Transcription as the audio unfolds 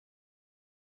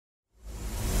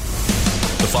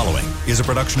following is a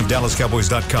production of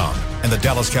DallasCowboys.com and the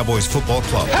Dallas Cowboys Football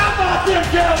Club. How about them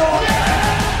Cowboys?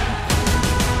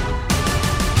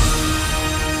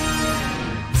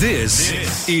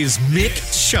 This is Mick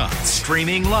Shots,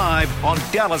 streaming live on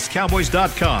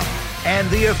DallasCowboys.com and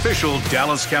the official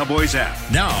Dallas Cowboys app.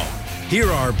 Now,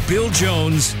 here are Bill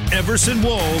Jones, Everson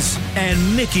Walls,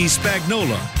 and Mickey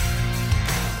Spagnola.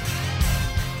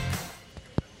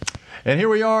 And here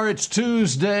we are. It's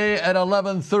Tuesday at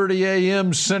 11:30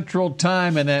 a.m. Central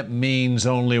Time, and that means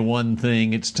only one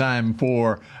thing. It's time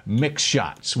for Mix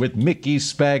Shots with Mickey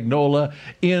Spagnola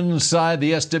inside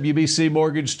the SWBC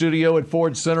Mortgage Studio at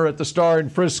Ford Center at the Star in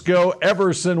Frisco.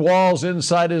 Everson Walls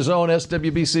inside his own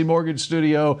SWBC Mortgage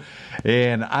Studio,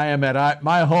 and I am at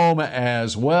my home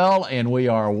as well. And we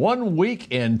are 1 week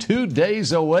and 2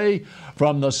 days away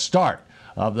from the start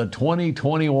of the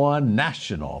 2021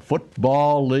 National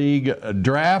Football League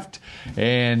draft,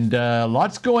 and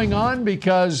lots going on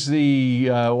because the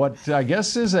what I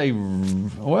guess is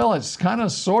it's kind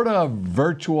of sort of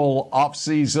virtual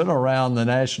off-season around the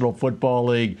National Football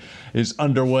League is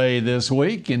underway this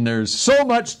week, and there's so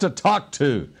much to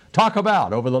talk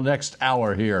about over the next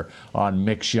hour here on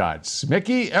Mix Shots.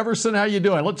 Mickey, Everson, how you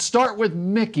doing? Let's start with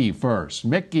Mickey first.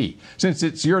 Mickey, since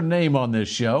it's your name on this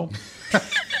show.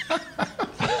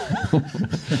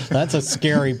 That's a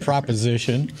scary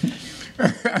proposition.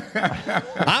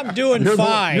 I'm doing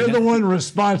fine. You're the one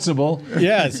responsible.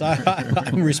 Yes,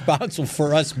 I'm responsible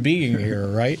for us being here,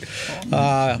 right?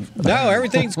 No,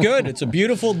 everything's good. It's a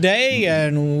beautiful day,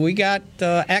 and we got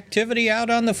activity out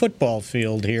on the football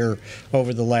field here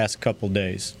over the last couple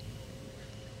days.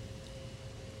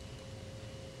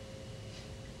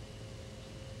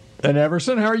 And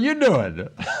Everson, how are you doing?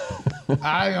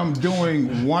 I am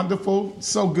doing wonderful.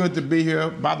 So good to be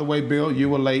here. By the way, Bill, you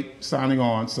were late signing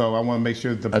on, so I want to make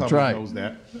sure that the public knows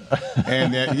that.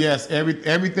 And yes,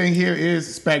 everything here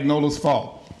is Spagnola's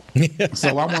fault.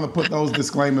 So I want to put those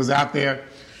disclaimers out there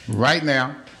right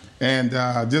now and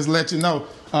just let you know.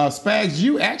 Spags,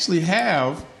 you actually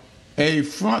have a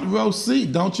front row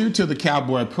seat, don't you, to the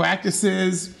Cowboy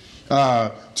practices,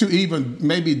 to even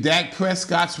maybe Dak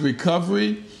Prescott's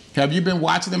recovery. Have you been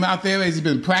watching him out there? Has he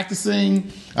been practicing?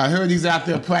 I heard he's out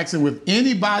there practicing with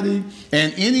anybody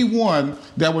and anyone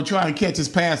that will try and catch his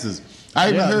passes. I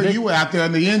even heard you were out there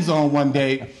in the end zone one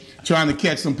day trying to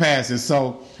catch some passes.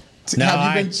 So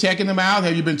have you been checking him out?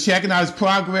 Have you been checking out his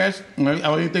progress or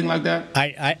anything like that?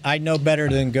 I know better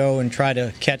than go and try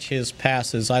to catch his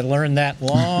passes. I learned that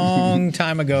long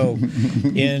time ago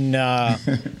in a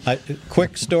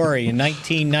quick story. In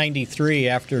 1993,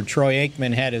 after Troy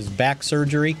Aikman had his back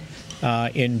surgery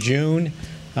in June,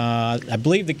 I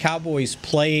believe the Cowboys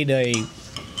played I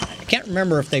can't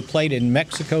remember if they played in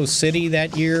Mexico City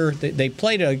that year. They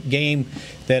played a game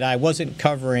that I wasn't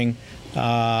covering,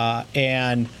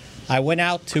 and I went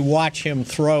out to watch him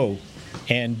throw,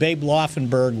 and Babe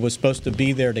Laufenberg was supposed to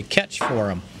be there to catch for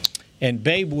him. And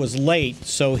Babe was late,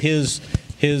 so his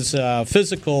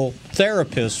physical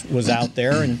therapist was out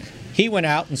there, and he went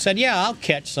out and said, "Yeah, I'll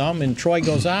catch some." And Troy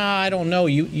goes, "I don't know.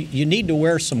 You need to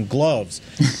wear some gloves."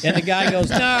 And the guy goes,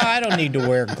 "No, I don't need to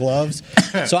wear gloves."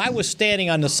 So I was standing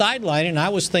on the sideline, and I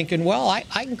was thinking, well,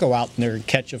 I can go out there and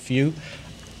catch a few.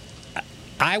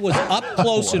 I was up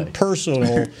close and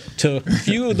personal to a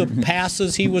few of the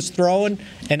passes he was throwing,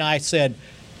 and I said,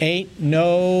 ain't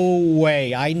no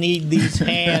way. I need these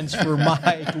hands for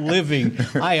my living.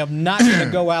 I am not going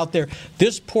to go out there.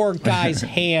 This poor guy's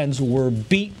hands were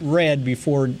beet red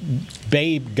before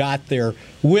Babe got there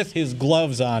with his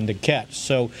gloves on to catch.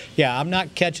 So, yeah, I'm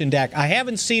not catching Dak. I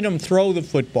haven't seen him throw the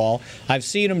football. I've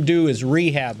seen him do his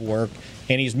rehab work,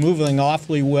 and he's moving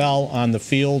awfully well on the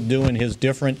field, doing his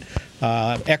different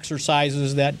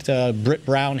exercises that Britt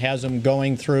Brown has him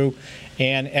going through.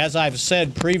 And as I've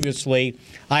said previously,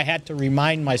 I had to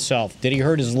remind myself, did he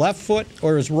hurt his left foot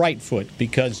or his right foot?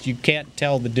 Because you can't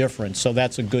tell the difference. So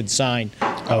that's a good sign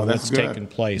of what's taking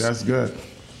place. That's good.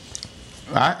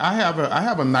 I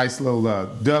have a nice little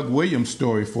Doug Williams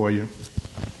story for you.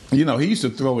 You know, he used to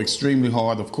throw extremely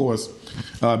hard, of course.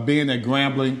 Being at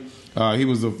Grambling, he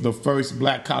was the first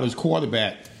black college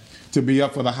quarterback to be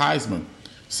up for the Heisman.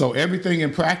 So everything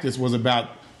in practice was about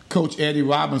Coach Eddie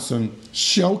Robinson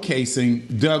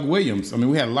showcasing Doug Williams. I mean,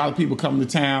 we had a lot of people coming to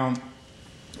town.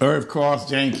 Irv Cross,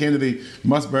 Jane Kennedy,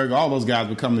 Musburger, all those guys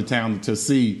would come to town to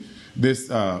see this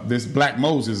Black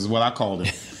Moses is what I called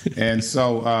him. And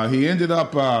so he ended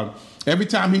up, every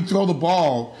time he'd throw the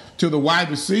ball to the wide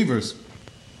receivers,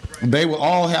 they would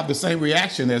all have the same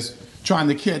reaction as trying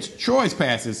to catch Troy's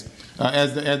passes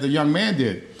as the young man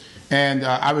did. And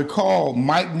I recall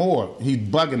Mike Moore. He's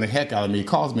bugging the heck out of me. He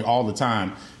calls me all the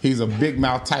time. He's a big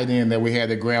mouth tight end that we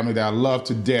had at Grambling that I love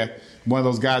to death. One of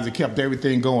those guys that kept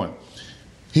everything going.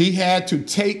 He had to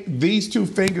take these two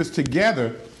fingers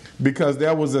together because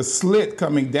there was a slit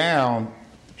coming down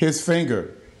his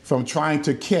finger from trying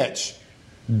to catch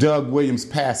Doug Williams'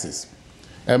 passes.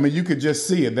 I mean, you could just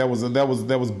see it. There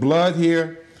was blood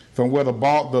here from where the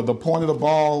ball, the point of the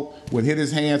ball would hit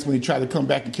his hands when he tried to come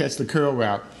back and catch the curl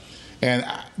route. And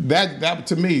that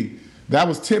to me, that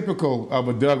was typical of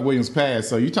a Doug Williams pass.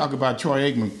 So you talk about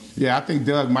Troy Aikman. Yeah, I think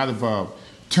Doug might have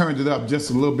turned it up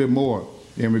just a little bit more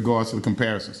in regards to the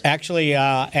comparisons. Actually,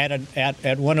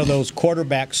 at one of those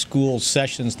quarterback school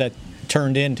sessions that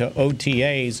turned into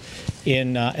OTAs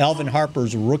in Alvin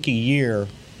Harper's rookie year,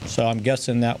 so I'm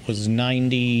guessing that was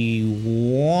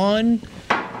 91.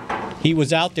 He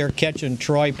was out there catching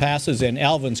Troy passes, and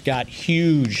Alvin's got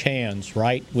huge hands,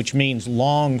 right, which means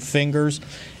long fingers.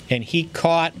 And he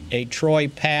caught a Troy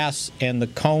pass, and the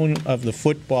cone of the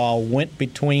football went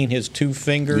between his two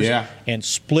fingers and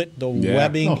split the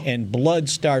webbing, and blood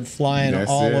started flying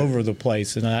over the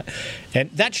place. And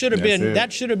that should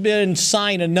have been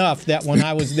sign enough that when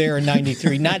I was there in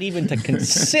 '93, not even to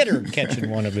consider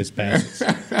catching one of his passes.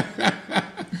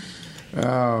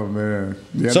 Oh, man.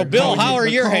 Yeah, so, Bill, how are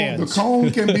your hands? The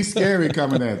cone can be scary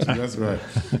coming at you. That's right.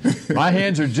 My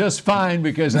hands are just fine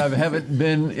because I haven't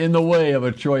been in the way of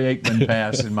a Troy Aikman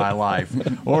pass in my life.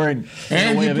 Or in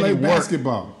and the way you of play any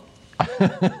basketball.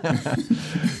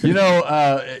 You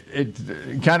know,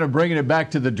 kind of bringing it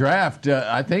back to the draft,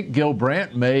 I think Gil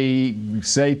Brandt may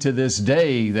say to this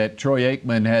day that Troy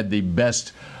Aikman had the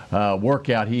best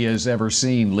workout he has ever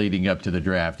seen leading up to the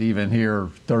draft, even here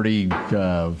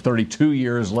 32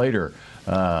 years later.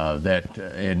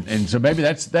 And so maybe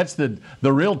that's the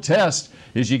real test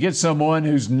is you get someone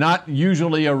who's not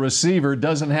usually a receiver,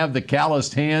 doesn't have the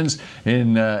calloused hands,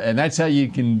 and that's how you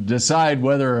can decide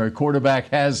whether a quarterback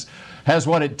has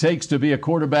what it takes to be a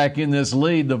quarterback in this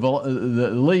league.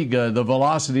 The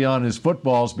velocity on his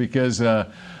footballs, because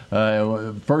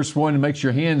first one that makes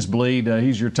your hands bleed,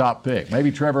 he's your top pick.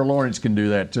 Maybe Trevor Lawrence can do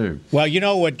that too. Well, you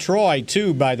know what, Troy,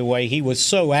 too, by the way, he was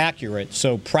so accurate.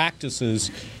 So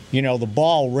practices, you know, the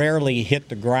ball rarely hit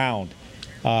the ground.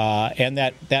 And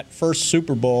that first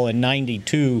Super Bowl in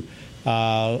 '92,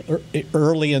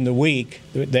 early in the week,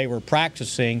 they were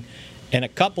practicing, and a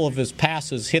couple of his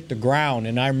passes hit the ground.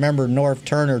 And I remember Norv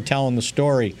Turner telling the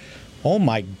story, oh,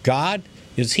 my God.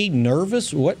 Is he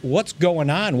nervous? What's going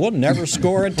on? We'll never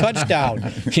score a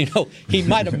touchdown. You know, he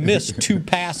might have missed two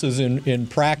passes in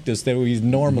practice that he's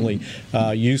normally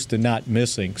used to not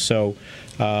missing. So,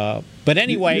 but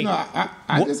anyway, you know,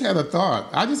 I just had a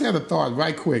thought.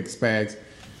 Right quick, Spags.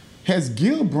 Has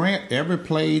Gil Brandt ever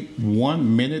played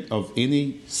 1 minute of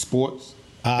any sports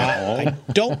at all? I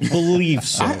don't believe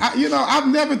so. I've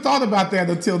never thought about that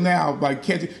until now. Like,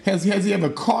 has he ever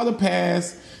caught a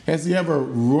pass? Has he ever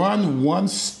run one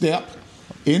step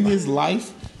in his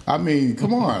life? I mean,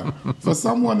 come on. For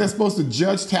someone that's supposed to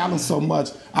judge talent so much,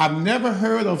 I've never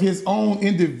heard of his own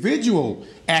individual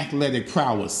athletic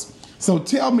prowess. So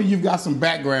tell me you've got some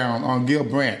background on Gil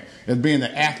Brandt as being an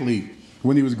athlete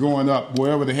when he was growing up,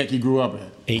 wherever the heck he grew up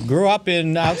at. He grew up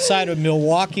outside of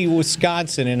Milwaukee,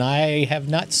 Wisconsin, and I have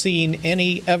not seen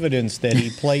any evidence that he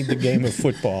played the game of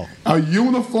football. A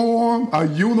uniform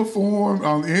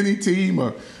on any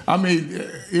team,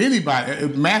 anybody,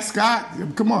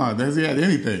 mascot. Come on, has he had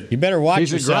anything? You better watch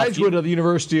yourself. He's a graduate of the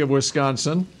University of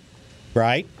Wisconsin,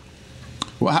 right?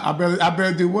 Well, I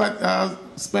better do what,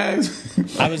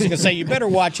 Spags? I was going to say you better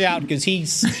watch out because he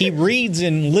reads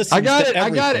and listens to everything. I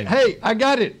got it. Hey, I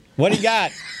got it. What do you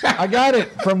got? I got it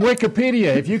from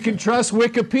Wikipedia. If you can trust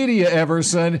Wikipedia,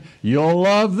 Everson, you'll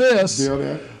love this.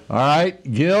 All right.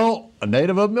 Gil, a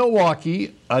native of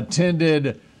Milwaukee,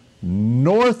 attended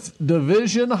North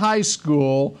Division High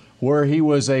School, where he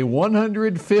was a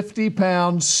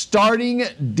 150-pound starting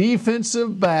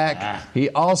defensive back. He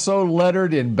also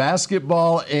lettered in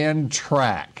basketball and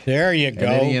track. There you go.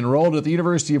 And then he enrolled at the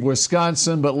University of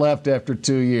Wisconsin, but left after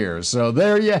 2 years. So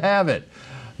there you have it.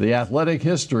 The athletic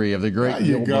history of the great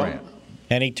Gil Brandt.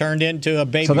 And he turned into a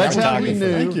baby. So that's how we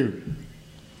knew. Thank you.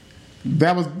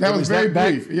 That was very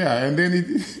brief. Yeah, and then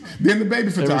the baby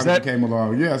photographer came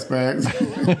along. Yes, Spags.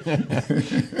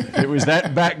 It was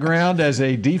that background as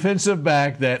a defensive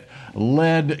back that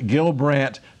led Gil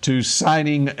Brandt to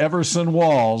signing Everson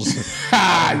Walls.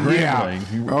 Yeah.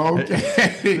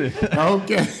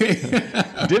 Okay.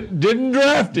 Didn't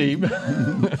draft him,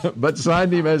 but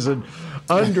signed him as an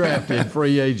undrafted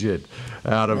free agent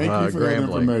out of Grambling. That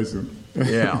information.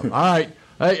 Yeah. All right.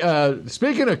 Hey,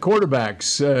 speaking of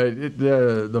quarterbacks,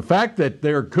 the fact that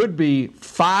there could be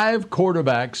 5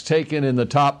 quarterbacks taken in the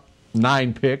top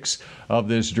 9 picks of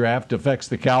this draft affects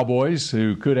the Cowboys,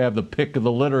 who could have the pick of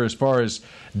the litter as far as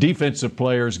defensive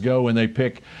players go when they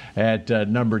pick at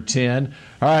number 10.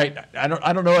 All right, I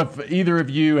don't know if either of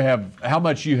you how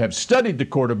much you have studied the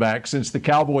quarterbacks, since the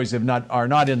Cowboys are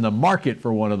not in the market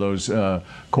for one of those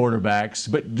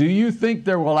quarterbacks. But do you think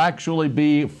there will actually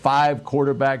be 5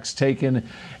 quarterbacks taken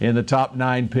in the top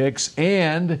 9 picks?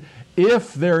 And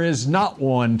if there is not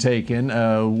one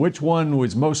taken, which one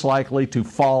was most likely to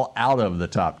fall out of the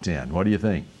top 10? What do you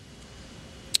think?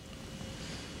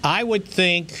 I would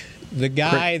think the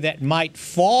guy that might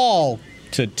fall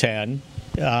to 10,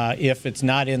 if it's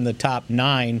not in the top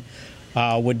 9,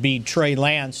 would be Trey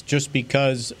Lance, just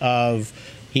because of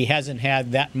he hasn't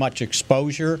had that much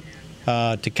exposure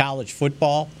to college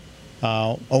football.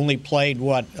 Only played,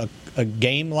 a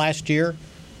game last year,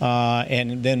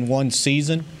 and then one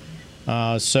season.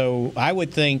 So I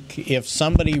would think if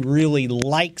somebody really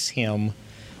likes him,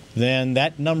 then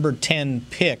that number 10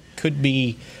 pick could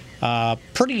be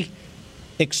pretty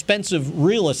expensive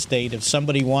real estate if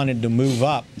somebody wanted to move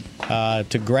up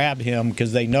to grab him,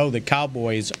 because they know the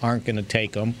Cowboys aren't going to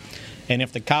take him. And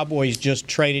if the Cowboys just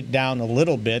trade it down a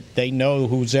little bit, they know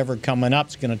who's ever coming up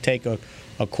is going to take a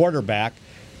quarterback.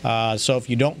 So if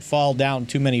you don't fall down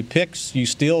too many picks, you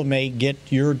still may get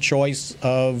your choice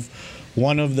of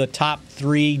one of the top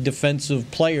 3 defensive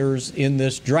players in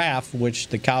this draft, which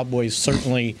the Cowboys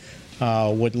certainly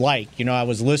would like. You know, I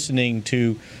was listening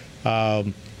to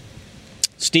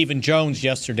Stephen Jones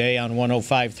yesterday on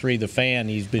 105.3 The Fan.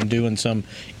 He's been doing some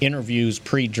interviews,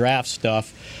 pre-draft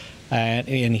stuff,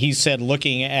 and he said,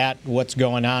 looking at what's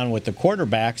going on with the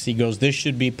quarterbacks, he goes, this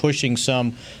should be pushing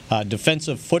some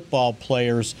defensive football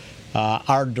players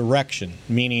our direction,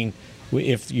 meaning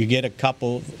if you get a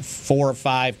couple, 4 or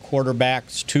 5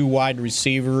 quarterbacks, 2 wide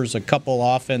receivers, a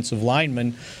couple offensive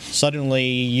linemen, suddenly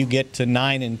you get to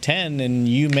 9 and 10, and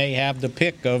you may have the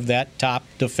pick of that top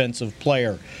defensive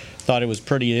player. Thought it was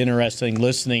pretty interesting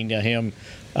listening to him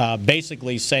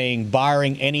basically saying,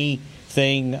 barring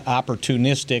anything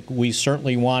opportunistic, we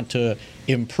certainly want to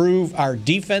improve our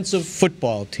defensive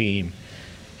football team.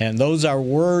 And those are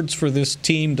words for this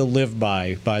team to live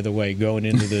by the way, going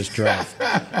into this draft.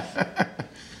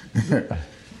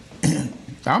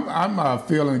 I'm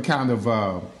feeling kind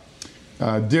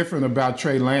of different about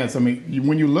Trey Lance. I mean,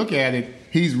 when you look at it,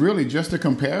 he's really just a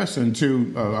comparison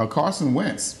to Carson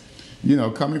Wentz. You know,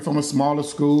 coming from a smaller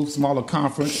school, smaller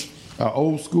conference,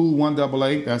 old school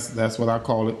 1AA, that's what I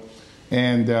call it.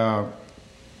 And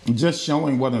just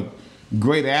showing what a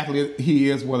great athlete he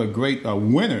is, what a great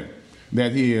winner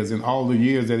that he is in all the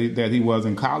years that he was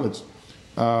in college.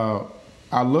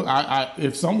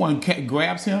 If someone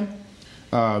grabs him,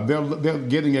 they're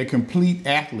getting a complete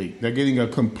athlete. They're getting a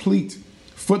complete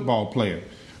football player.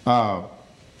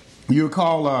 You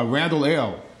recall Randall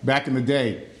L. back in the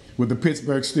day with the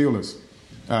Pittsburgh Steelers.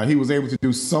 He was able to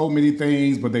do so many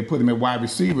things, but they put him at wide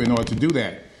receiver in order to do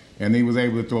that. And he was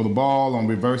able to throw the ball on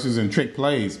reverses and trick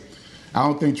plays. I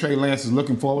don't think Trey Lance is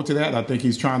looking forward to that. I think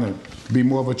he's trying to be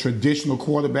more of a traditional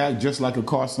quarterback, just like a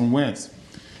Carson Wentz.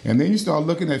 And then you start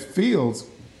looking at Fields,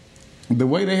 the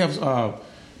way they have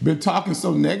been talking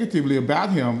so negatively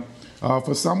about him,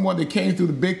 for someone that came through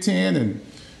the Big Ten and,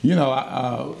 you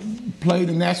know, played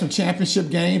in national championship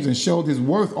games and showed his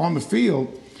worth on the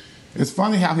field. It's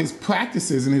funny how his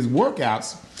practices and his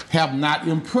workouts have not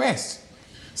impressed.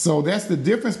 So that's the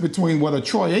difference between what a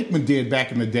Troy Aikman did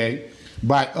back in the day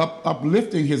by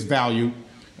uplifting his value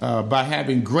by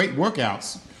having great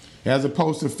workouts, as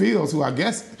opposed to Fields, who I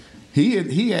guess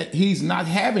he's not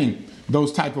having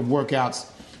those type of workouts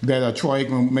that Troy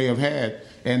Aikman may have had.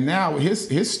 And now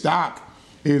his stock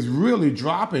is really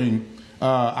dropping.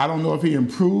 I don't know if he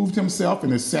improved himself in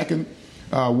his second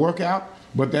workout,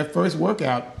 but that first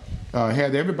workout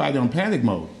had everybody on panic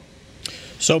mode.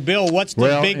 So, Bill, what's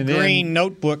the big green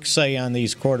notebook say on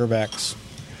these quarterbacks?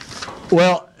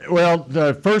 Well,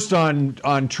 first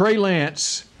on Trey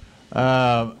Lance,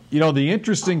 you know, the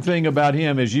interesting thing about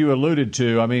him, as you alluded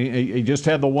to, I mean, he just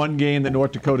had the one game that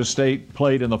North Dakota State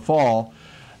played in the fall,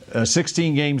 a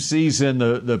 16-game season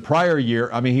the prior year.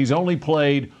 I mean, he's only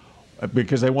played,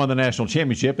 because they won the national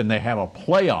championship and they have a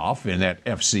playoff in that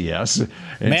FCS. And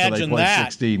imagine so they played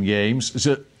 16 games.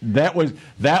 So that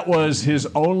was his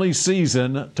only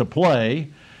season to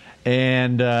play.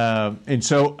 And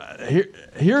so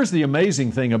here's the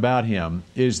amazing thing about him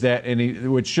is that,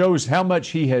 which shows how much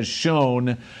he has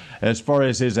shown as far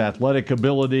as his athletic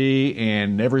ability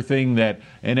and everything that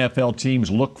NFL teams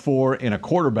look for in a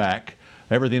quarterback,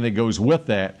 everything that goes with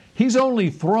that. He's only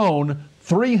thrown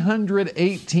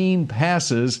 318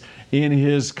 passes in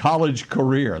his college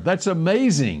career. That's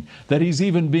amazing that he's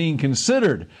even being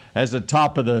considered as a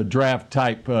top of the draft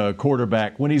type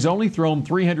quarterback when he's only thrown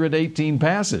 318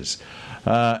 passes.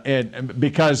 And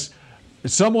because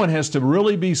someone has to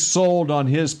really be sold on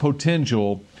his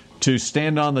potential to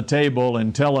stand on the table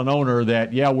and tell an owner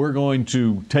that, yeah, we're going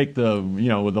to take the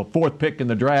 4th pick in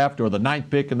the draft or the 9th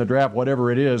pick in the draft,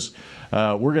 whatever it is.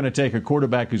 We're going to take a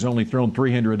quarterback who's only thrown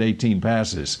 318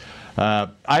 passes.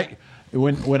 When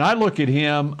I look at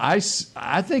him, I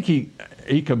think he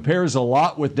compares a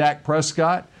lot with Dak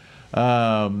Prescott,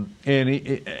 and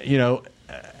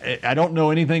I don't know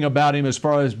anything about him as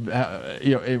far as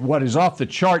what is off the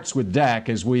charts with Dak,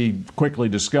 as we quickly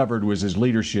discovered, was his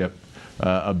leadership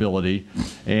ability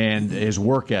and his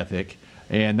work ethic,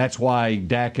 and that's why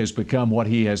Dak has become what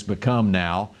he has become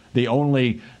now. The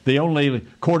only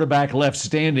quarterback left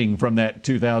standing from that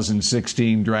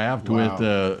 2016 draft.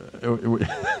 Wow.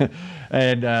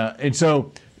 And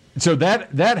so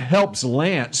that helps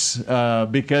Lance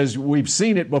because we've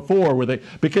seen it before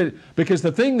because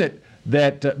the thing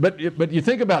but you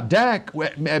think about Dak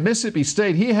at Mississippi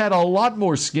State, he had a lot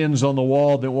more skins on the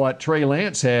wall than what Trey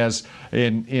Lance has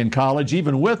in college,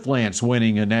 even with Lance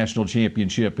winning a national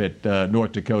championship at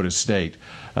North Dakota State.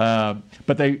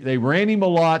 But they ran him a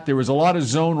lot. There was a lot of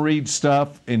zone read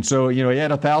stuff, and so he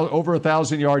had over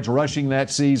 1,000 yards rushing that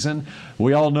season.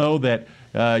 We all know that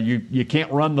you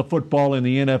can't run the football in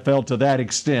the NFL to that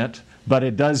extent, but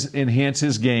it does enhance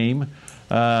his game.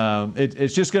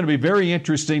 It's just going to be very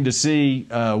interesting to see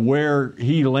where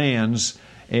he lands.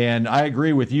 And I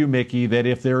agree with you, Mickey, that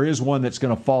if there is one that's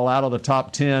going to fall out of the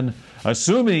top 10,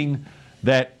 assuming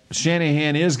that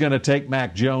Shanahan is going to take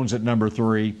Mac Jones at number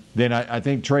 3, then I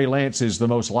think Trey Lance is the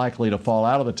most likely to fall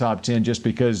out of the top 10 just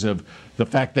because of the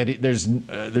fact that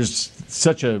there's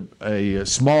such a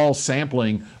small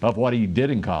sampling of what he did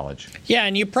in college. Yeah,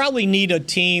 and you probably need a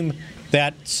team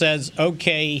that says,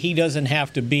 okay, he doesn't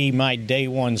have to be my day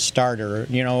one starter.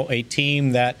 A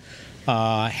team that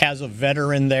has a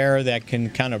veteran there that can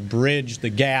kind of bridge the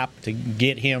gap to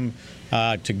get him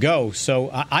to go. So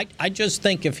I just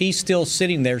think if he's still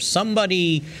sitting there,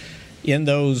 somebody in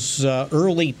those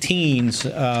early teens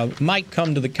might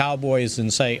come to the Cowboys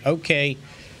and say, okay,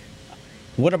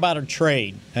 what about a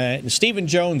trade? Stephen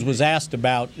Jones was asked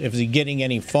about if he's getting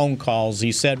any phone calls.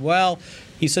 He said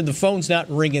the phone's not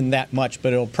ringing that much,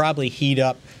 but it'll probably heat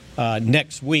up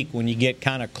next week when you get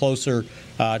kind of closer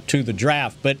to the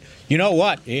draft. But you know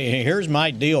what? Here's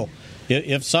my deal.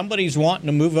 If somebody's wanting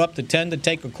to move up to 10 to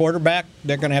take a quarterback,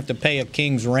 they're going to have to pay a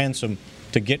king's ransom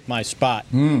to get my spot.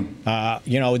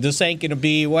 This ain't going to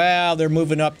be, they're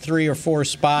moving up 3 or 4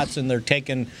 spots and they're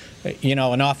taking,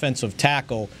 an offensive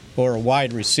tackle or a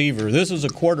wide receiver. This is a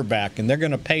quarterback, and they're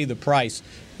going to pay the price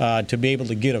to be able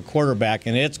to get a quarterback,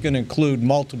 and it's going to include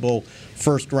multiple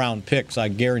first-round picks. I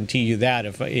guarantee you that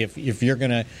if you're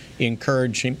going to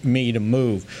encourage me to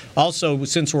move. Also,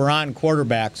 since we're on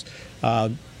quarterbacks,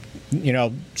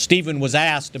 Stephen was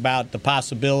asked about the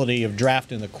possibility of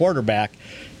drafting the quarterback,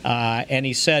 and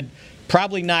he said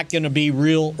probably not going to be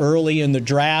real early in the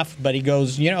draft, but he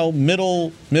goes,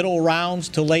 middle rounds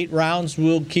to late rounds,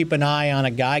 we'll keep an eye on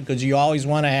a guy because you always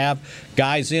want to have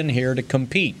guys in here to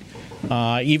compete.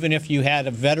 Even if you had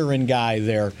a veteran guy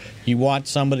there, you want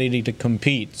somebody to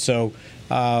compete. So,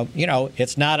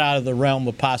 it's not out of the realm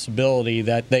of possibility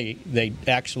that they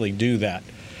actually do that.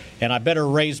 And I better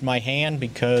raise my hand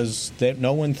because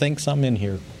no one thinks I'm in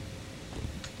here.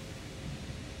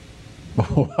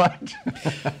 What?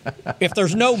 If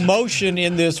there's no motion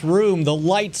in this room, the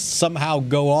lights somehow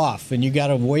go off, and you got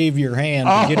to wave your hand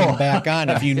to get them back on.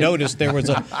 If you notice, there was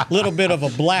a little bit of a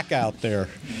blackout there.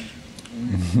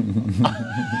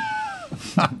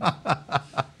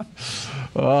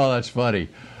 Oh, that's funny.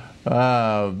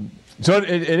 So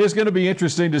it is going to be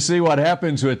interesting to see what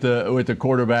happens with the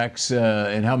quarterbacks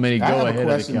and how many go ahead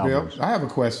of the Cowboys. I have a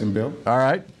question, Bill. All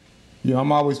right.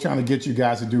 I'm always trying to get you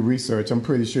guys to do research. I'm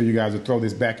pretty sure you guys will throw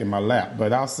this back in my lap.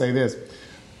 But I'll say this.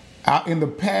 In the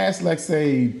past, let's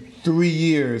say 3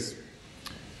 years,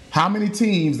 how many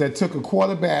teams that took a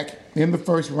quarterback in the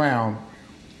first round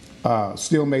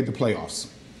still made the playoffs?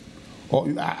 Or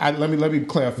let me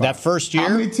clarify. That first year?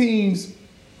 How many teams?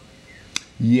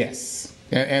 Yes.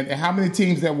 And how many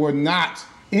teams that were not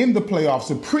in the playoffs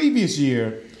the previous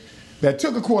year that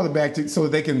took a quarterback so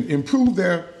that they can improve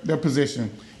their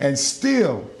position and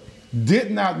still did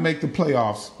not make the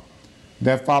playoffs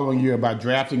that following year by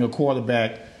drafting a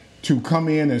quarterback to come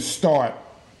in and start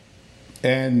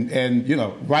and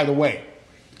right away.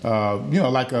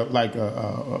 Like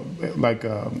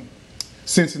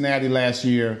Cincinnati last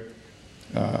year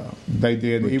They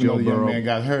did, even though the young man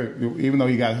got hurt. Even though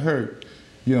he got hurt,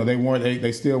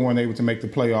 they still weren't able to make the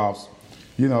playoffs.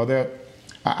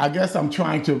 I guess I'm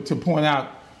trying to point out,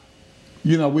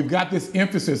 we've got this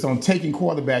emphasis on taking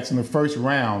quarterbacks in the first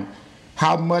round.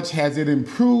 How much has it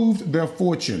improved their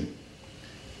fortune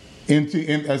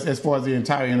as far as the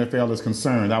entire NFL is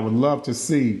concerned? I would love to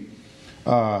see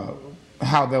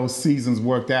how those seasons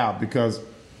worked out, because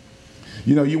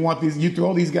you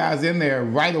throw these guys in there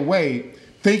right away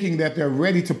thinking that they're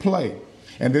ready to play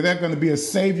and that they're going to be a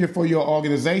savior for your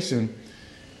organization.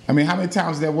 I mean, how many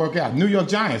times did that work out? New York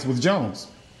Giants with Jones.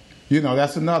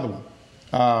 That's another one.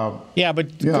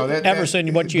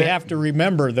 Everson, what you have to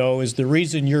remember, though, is the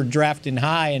reason you're drafting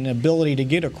high and the ability to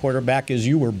get a quarterback is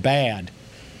you were bad.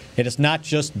 And it's not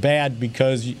just bad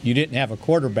because you didn't have a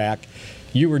quarterback.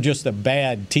 You were just a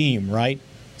bad team, right?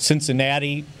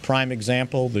 Cincinnati, prime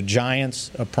example. The Giants,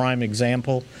 a prime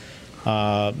example.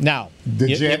 Now, the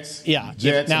Jets.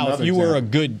 If you were a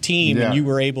good team and you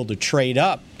were able to trade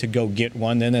up to go get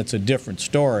one, then that's a different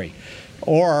story.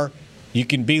 Or you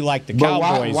can be like the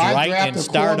Cowboys, right, and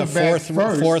start a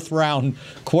fourth round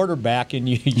quarterback, and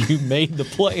you made the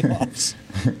playoffs.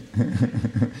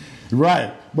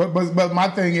 Right, but my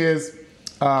thing is,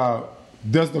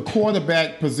 does the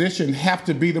quarterback position have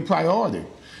to be the priority?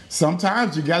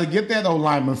 Sometimes you got to get that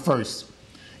O-lineman first,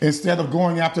 instead of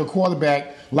going after a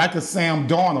quarterback like a Sam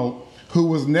Darnold, who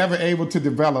was never able to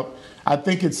develop. I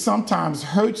think it sometimes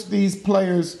hurts these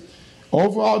players'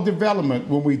 overall development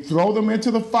when we throw them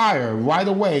into the fire right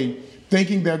away,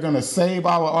 thinking they're going to save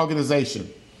our organization.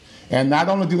 And not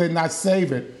only do they not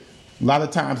save it, a lot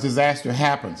of times disaster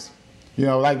happens.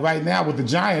 Like right now with the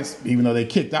Giants, even though they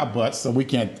kicked our butts, so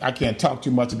I can't talk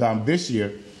too much about them this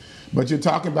year. But you're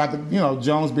talking about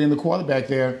Jones being the quarterback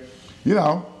there.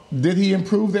 Did he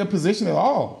improve their position at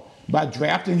all by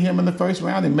drafting him in the first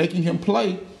round and making him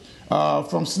play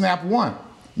from snap one?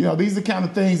 These are the kind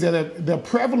of things that they're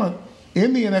prevalent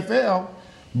in the NFL,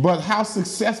 but how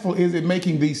successful is it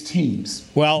making these teams?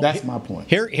 Well, that's my point.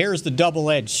 Here's the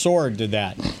double-edged sword to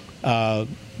that.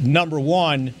 Number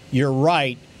one, you're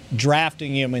right,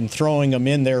 drafting him and throwing him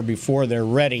in there before they're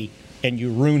ready, and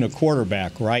you ruin a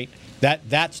quarterback, right?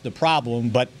 That's the problem,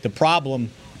 but the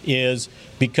problem is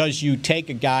because you take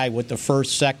a guy with the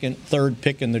first, second, third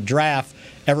pick in the draft,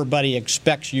 everybody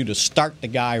expects you to start the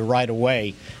guy right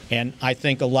away, and I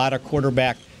think a lot of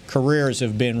quarterback careers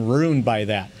have been ruined by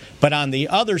that. But on the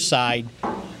other side,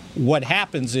 what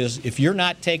happens is if you're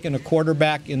not taking a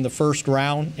quarterback in the first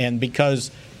round, and because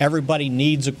everybody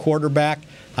needs a quarterback,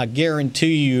 I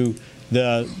guarantee you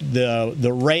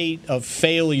the rate of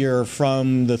failure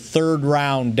from the third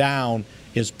round down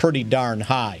is pretty darn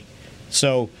high.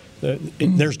 So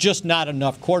there's just not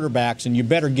enough quarterbacks, and you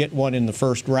better get one in the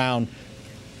first round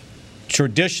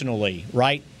traditionally,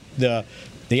 right? The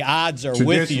odds are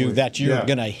with you that you're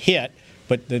going to hit,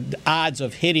 but the odds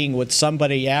of hitting with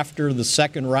somebody after the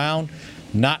second round,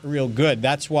 not real good.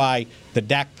 That's why the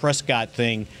Dak Prescott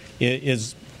thing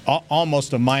is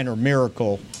almost a minor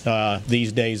miracle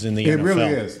these days in the NFL. It really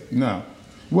is. No.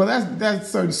 Well, that's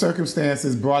certain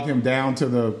circumstances brought him down to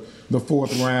the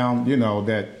fourth round,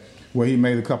 where he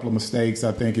made a couple of mistakes,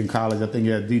 I think, in college. I think he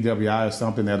had DWI or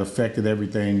something that affected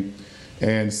everything.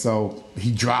 And so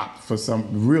he dropped for some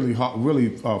really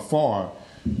far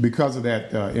because of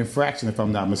that infraction, if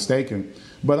I'm not mistaken.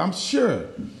 But I'm sure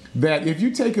that if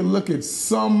you take a look at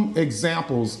some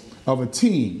examples of a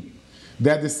team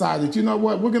that decided,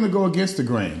 we're going to go against the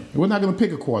grain. We're not going to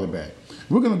pick a quarterback.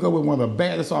 We're going to go with one of the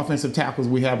baddest offensive tackles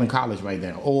we have in college right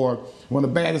now, or one of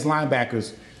the baddest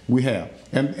linebackers we have.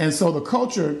 And so the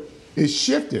culture is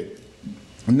shifted.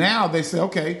 Now they say,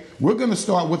 okay, we're going to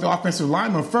start with the offensive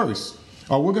lineman first.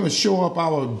 Or we're going to show up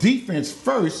our defense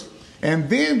first, and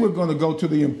then we're going to go to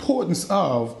the importance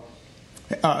of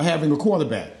having a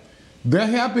quarterback. There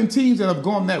have been teams that have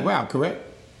gone that route, correct?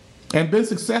 And been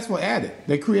successful at it.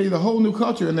 They created a whole new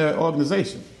culture in their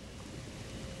organization.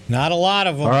 Not a lot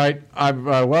of them. All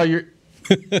right. You're...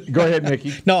 Go ahead,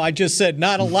 Mickey. No, I just said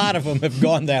not a lot of them have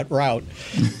gone that route.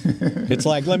 It's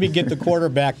like, let me get the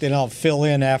quarterback, then I'll fill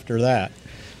in after that.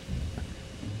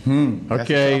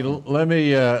 Okay, let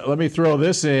me throw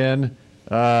this in.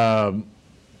 All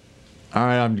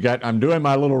right, I'm doing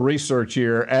my little research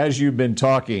here as you've been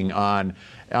talking on.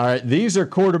 All right, these are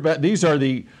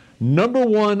the number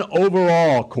one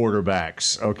overall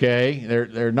quarterbacks. Okay,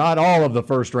 they're not all of the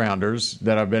first rounders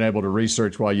that I've been able to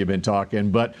research while you've been talking,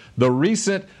 but the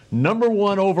recent number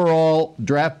one overall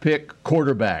draft pick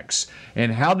quarterbacks.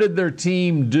 And how did their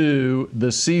team do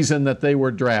the season that they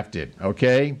were drafted?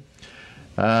 Okay.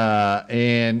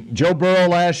 And Joe Burrow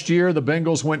last year, the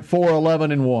Bengals went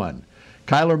 4-11-1.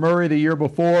 Kyler Murray the year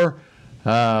before,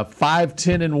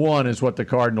 5-10-1 is what the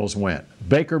Cardinals went.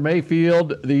 Baker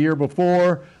Mayfield the year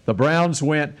before, the Browns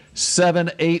went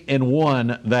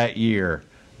 7-8-1 that year.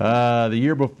 The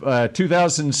year before,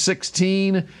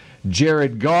 2016,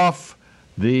 Jared Goff,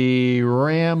 the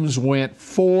Rams went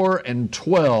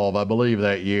 4-12, I believe,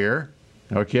 that year.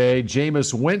 Okay,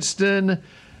 Jameis Winston,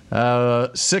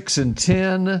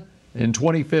 6-10 in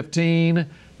 2015.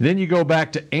 Then you go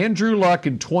back to Andrew Luck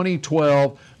in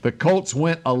 2012. The Colts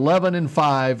went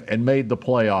 11-5 and made the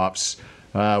playoffs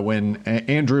when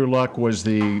Andrew Luck was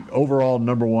the overall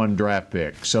number 1 draft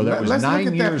pick. So that was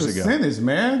 9 years ago. Let's look at that percentage,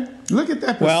 man. Look at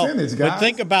that percentage, guys. But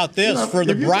think about this. For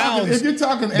the Browns, if you're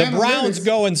talking the Browns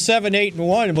going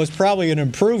 7-8-1 was probably an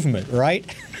improvement, right?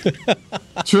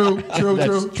 True.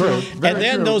 And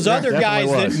then those other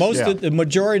guys, the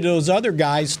majority of those other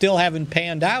guys still haven't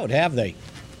panned out, have they?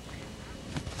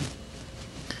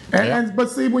 But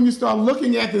see, when you start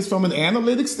looking at this from an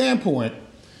analytic standpoint,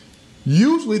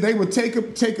 usually they would take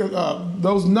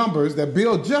those numbers that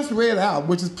Bill just read out,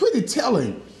 which is pretty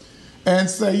telling, and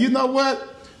say, you know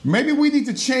what? Maybe we need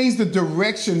to change the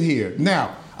direction here.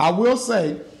 Now, I will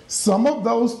say some of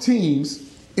those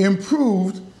teams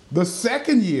improved the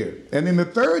second year and in the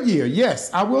third year.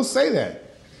 Yes, I will say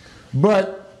that.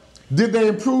 But did they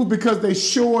improve because they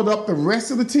shored up the rest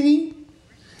of the team?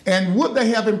 And would they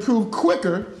have improved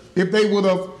quicker if they would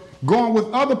have gone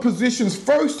with other positions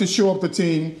first to shore up the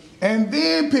team and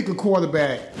then pick a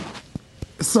quarterback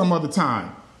some other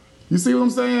time? You see what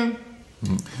I'm saying?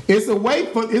 Mm-hmm. It's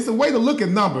a way to look at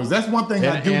numbers. That's one thing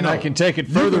I do know. And I can take it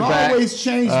further back. You can always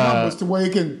change numbers to where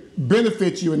it can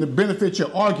benefit you and to benefit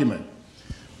your argument.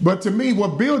 But to me,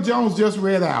 what Bill Jones just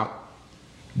read out,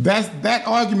 that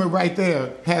argument right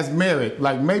there has merit.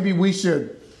 Like maybe we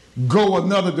should go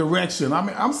another direction. I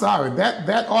mean, I'm sorry,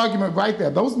 that argument right there,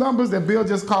 those numbers that Bill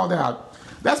just called out,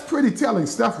 that's pretty telling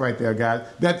stuff right there, guys.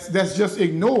 That's just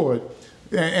ignored,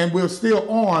 and we're still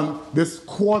on this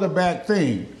quarterback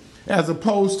thing, as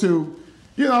opposed to,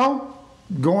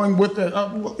 going with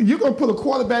you're going to put a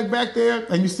quarterback back there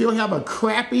and you still have a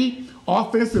crappy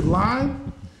offensive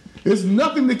line? There's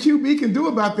nothing the QB can do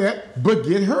about that but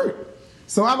get hurt.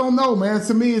 So I don't know, man.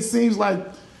 To me, it seems like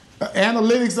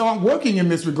analytics aren't working in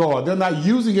this regard. They're not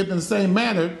using it in the same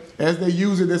manner as they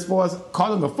use it as far as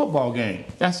calling a football game.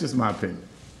 That's just my opinion.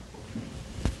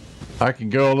 I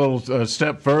can go a little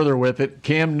step further with it.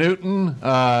 Cam Newton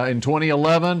in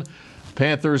 2011,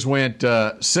 Panthers went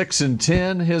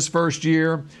 6-10 his first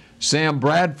year. Sam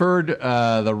Bradford,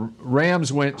 the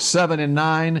Rams went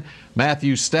 7-9.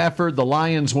 Matthew Stafford, the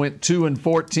Lions went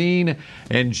 2-14,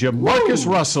 and Jamarcus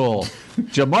Russell,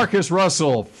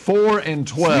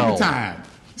 4-12.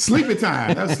 Sleepy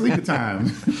time. That's sleepy time.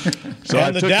 So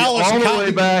and the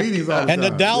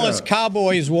Dallas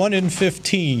Cowboys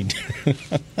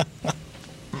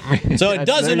 1-15. So it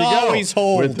doesn't always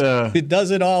hold. It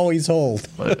doesn't always hold.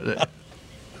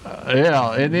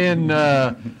 Yeah, and then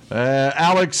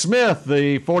Alex Smith,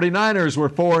 the 49ers were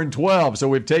 4-12, so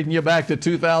we've taken you back to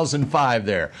 2005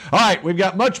 there. All right, we've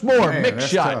got much more mixed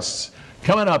shots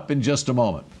coming up in just a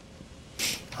moment.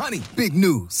 Honey, big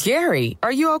news. Gary,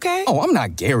 are you okay? Oh, I'm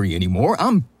not Gary anymore.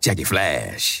 I'm Jackie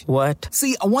Flash. What?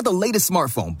 See, I want the latest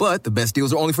smartphone, but the best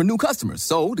deals are only for new customers.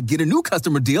 So to get a new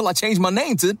customer deal, I changed my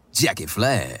name to Jackie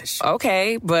Flash.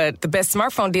 Okay, but the best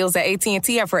smartphone deals at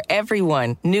AT&T are for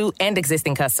everyone, new and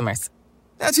existing customers.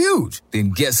 That's huge.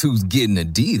 Then guess who's getting a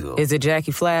deal? Is it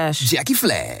Jackie Flash? Jackie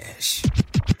Flash.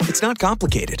 It's not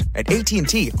complicated. At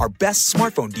AT&T, our best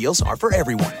smartphone deals are for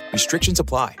everyone. Restrictions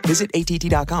apply. Visit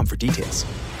att.com for details.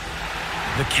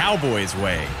 The Cowboys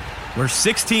way, where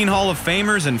 16 Hall of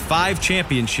Famers and 5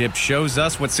 championships shows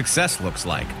us what success looks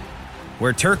like.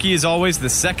 Where turkey is always the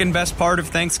second best part of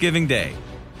Thanksgiving Day.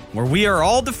 Where we are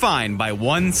all defined by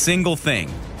one single thing,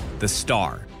 the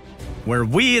star. Where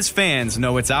we as fans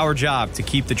know it's our job to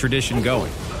keep the tradition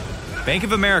going. Bank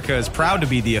of America is proud to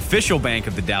be the official bank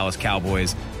of the Dallas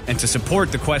Cowboys and to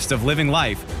support the quest of living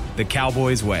life the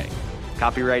Cowboys way.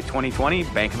 Copyright 2020,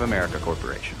 Bank of America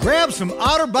Corporation. Grab some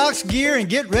OtterBox gear and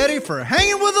get ready for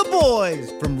hanging with the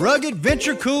boys. From rugged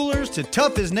venture coolers to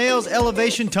tough as nails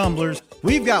elevation tumblers,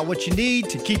 we've got what you need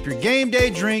to keep your game day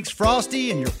drinks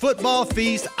frosty and your football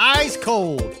feast ice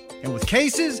cold. And with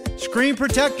cases, screen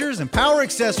protectors, and power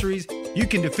accessories, you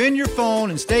can defend your phone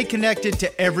and stay connected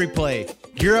to every play.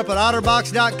 Gear up at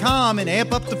OtterBox.com and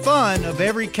amp up the fun of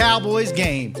every Cowboys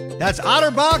game. That's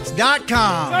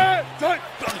OtterBox.com.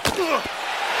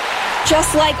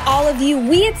 Just like all of you,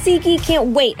 we at SeatGeek can't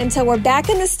wait until we're back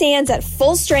in the stands at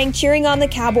full strength cheering on the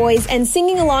Cowboys and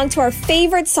singing along to our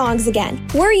favorite songs again.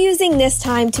 We're using this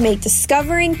time to make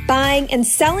discovering, buying, and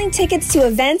selling tickets to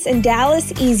events in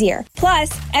Dallas easier.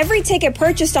 Plus, every ticket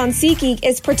purchased on SeatGeek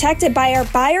is protected by our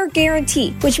buyer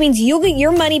guarantee, which means you'll get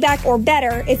your money back or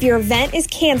better if your event is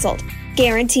canceled.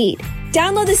 Guaranteed.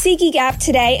 Download the SeatGeek app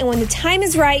today, and when the time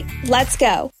is right, let's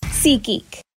go.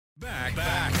 SeatGeek.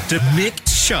 Back to Mixed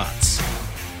Shots.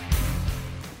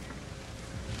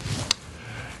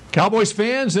 Cowboys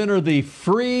fans, enter the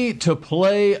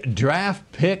free-to-play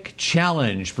Draft Pick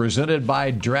Challenge presented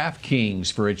by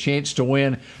DraftKings for a chance to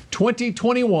win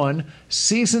 2021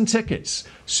 season tickets.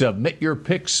 Submit your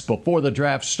picks before the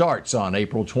draft starts on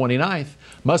April 29th.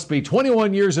 Must be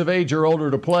 21 years of age or older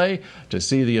to play. To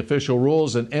see the official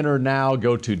rules and enter now,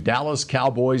 go to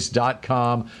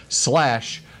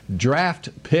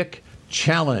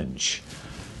DallasCowboys.com/draftpickchallenge.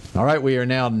 All right, we are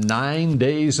now 9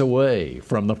 days away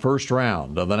from the first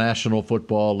round of the National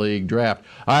Football League draft.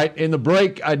 All right, in the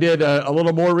break, I did a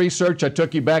little more research. I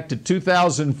took you back to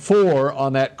 2004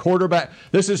 on that quarterback.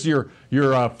 This is your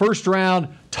first round,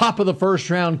 top of the first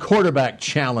round quarterback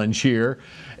challenge here.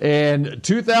 And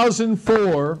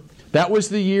 2004, that was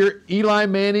the year Eli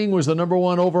Manning was the number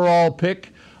 1 overall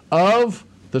pick of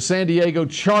the San Diego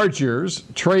Chargers,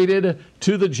 traded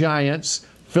to the Giants.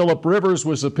 Phillip Rivers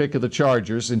was the pick of the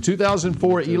Chargers. In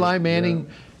 2004, Eli Manning,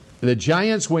 the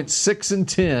Giants went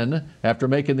 6-10 after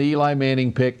making the Eli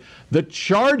Manning pick. The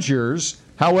Chargers,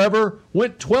 however,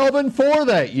 went 12-4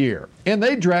 that year, and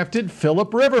they drafted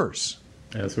Phillip Rivers.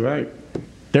 That's right.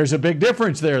 There's a big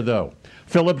difference there, though.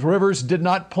 Phillip Rivers did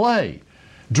not play.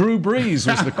 Drew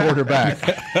Brees was the quarterback.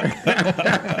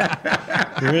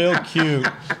 Real cute.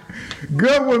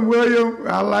 Good one, William.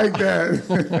 I like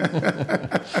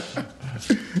that.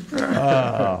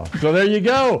 So there you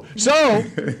go. So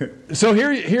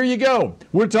here you go.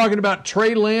 We're talking about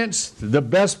Trey Lance. The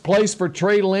best place for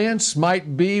Trey Lance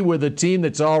might be with a team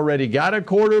that's already got a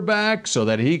quarterback so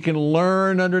that he can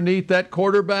learn underneath that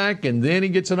quarterback and then he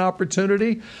gets an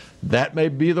opportunity. That may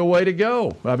be the way to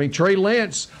go. I mean, Trey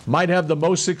Lance might have the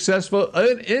most successful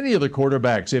of any of the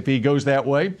quarterbacks if he goes that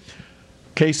way.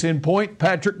 Case in point,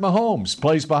 Patrick Mahomes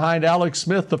plays behind Alex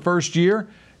Smith the first year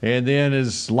and then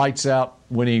is lights out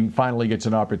when he finally gets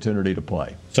an opportunity to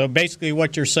play. So basically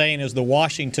what you're saying is the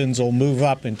Washingtons will move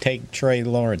up and take Trey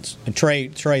Lance. Trey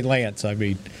Lance.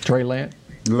 Trey Lance?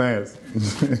 Lance.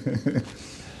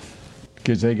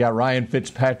 Because they got Ryan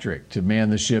Fitzpatrick to man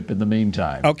the ship in the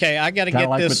meantime. Okay, I got to get this. Kind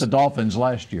of like with the Dolphins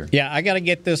last year. Yeah, I got to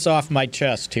get this off my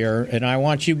chest here, and I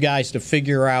want you guys to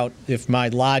figure out if my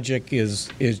logic is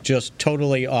just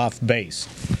totally off base.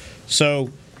 So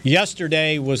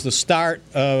yesterday was the start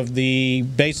of the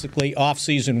basically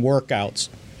off-season workouts,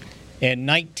 and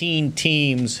 19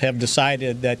 teams have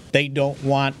decided that they don't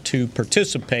want to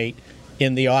participate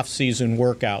in the off-season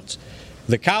workouts.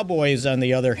 The Cowboys, on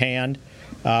the other hand,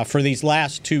 for these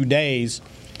last 2 days,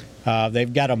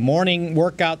 they've got a morning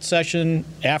workout session,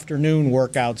 afternoon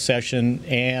workout session,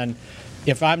 and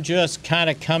if I'm just kind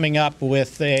of coming up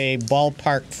with a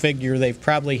ballpark figure, they've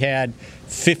probably had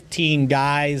 15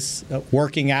 guys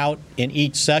working out in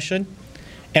each session.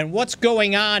 And what's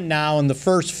going on now in the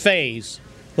first phase,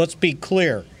 let's be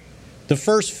clear. The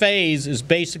first phase is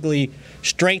basically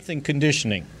strength and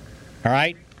conditioning, all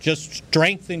right? Just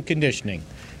strength and conditioning.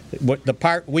 The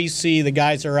part we see, the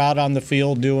guys are out on the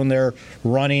field doing their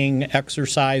running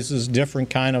exercises, different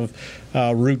kind of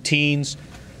routines.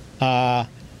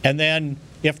 And then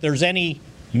if there's any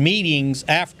meetings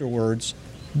afterwards,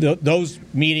 those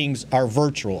meetings are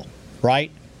virtual,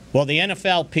 right? Well, the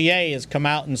NFLPA has come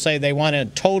out and say they want a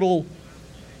total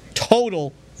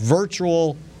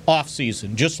virtual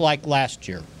offseason, just like last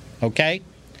year, okay?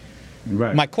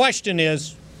 Right. My question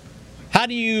is, how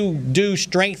do you do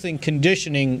strength and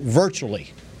conditioning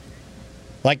virtually?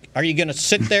 Like, are you going to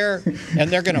sit there and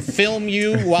they're going to film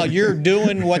you while you're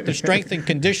doing what the strength and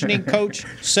conditioning coach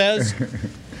says?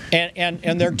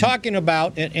 And they're talking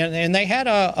about, and they had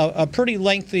a pretty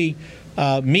lengthy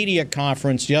media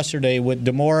conference yesterday with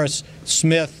DeMaurice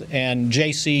Smith and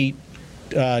J.C.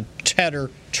 Tretter,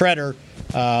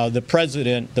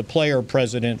 the player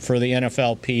president for the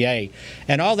NFLPA.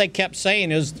 And all they kept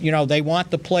saying is, they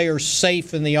want the players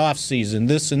safe in the offseason,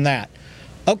 this and that.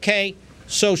 Okay,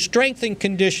 so strength and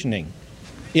conditioning.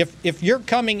 If you're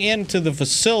coming into the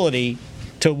facility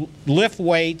to lift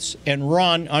weights and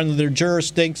run under the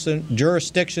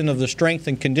jurisdiction of the strength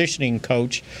and conditioning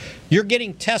coach, you're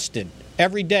getting tested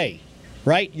every day,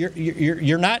 right?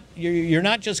 You're not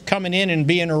just coming in and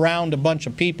being around a bunch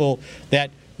of people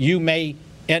that you may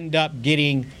end up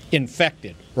getting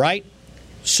infected, right?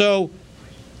 So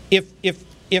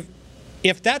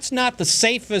if that's not the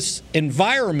safest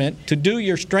environment to do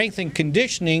your strength and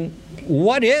conditioning,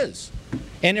 what is?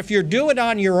 And if you're doing it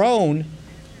on your own,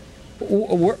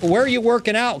 where are you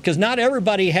working out? Because not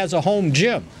everybody has a home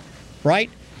gym, right?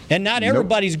 And not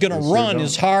everybody's going to run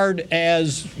as hard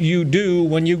as you do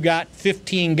when you got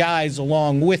 15 guys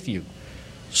along with you.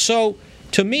 So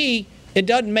to me, it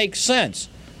doesn't make sense.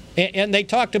 And they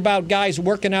talked about guys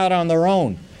working out on their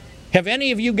own. Have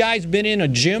any of you guys been in a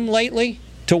gym lately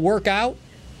to work out?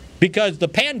 Because the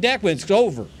pandemic's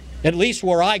over, at least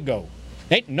where I go.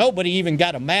 Ain't nobody even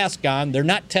got a mask on. They're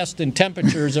not testing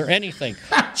temperatures or anything.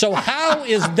 So how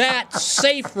is that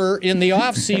safer in the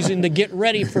off season to get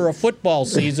ready for a football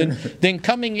season than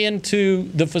coming into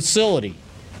the facility?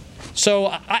 So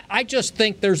I just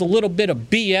think there's a little bit of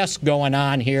BS going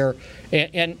on here.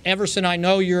 And Everson, I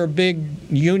know you're a big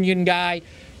union guy,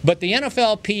 but the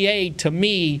NFLPA, to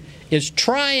me, is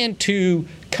trying to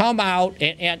come out,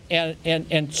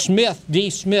 and Smith, D.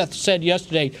 Smith, said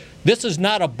yesterday, this is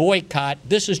not a boycott.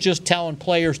 This is just telling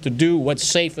players to do what's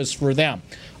safest for them.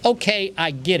 Okay,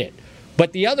 I get it.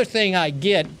 But the other thing I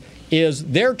get is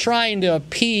they're trying to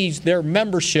appease their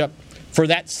membership for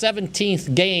that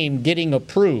 17th game getting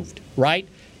approved, right?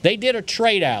 They did a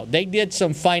trade out. They got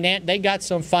some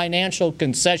financial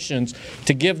concessions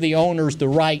to give the owners the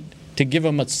right to give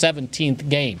them a 17th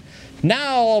game.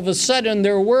 Now, all of a sudden,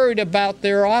 they're worried about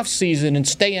their offseason and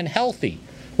staying healthy.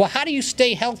 Well, how do you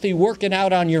stay healthy working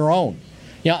out on your own?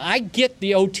 You know, I get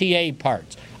the OTA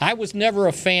parts. I was never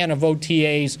a fan of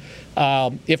OTAs.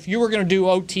 If you were going to do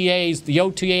OTAs, the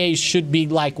OTAs should be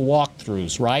like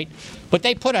walkthroughs, right? But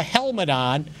they put a helmet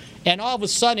on, and all of a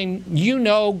sudden, you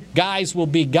know guys will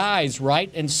be guys,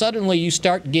 right? And suddenly you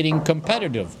start getting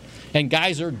competitive. And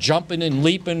guys are jumping and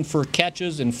leaping for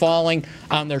catches and falling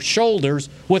on their shoulders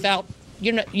without,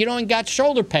 you don't even got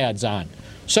shoulder pads on.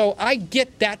 So I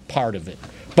get that part of it.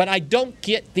 But I don't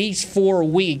get these 4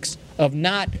 weeks of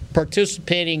not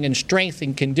participating in strength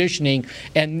and conditioning,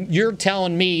 and you're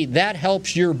telling me that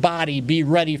helps your body be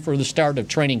ready for the start of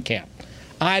training camp.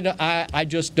 I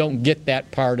just don't get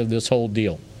that part of this whole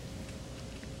deal.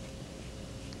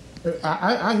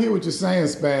 I hear what you're saying,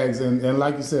 Spags, and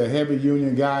like you said, heavy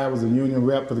union guy. I was a union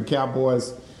rep for the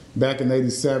Cowboys back in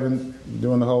 '87,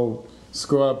 doing the whole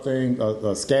scab thing.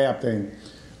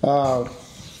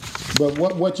 But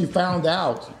what you found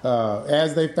out,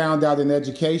 as they found out in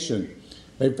education,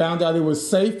 they found out it was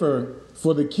safer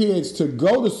for the kids to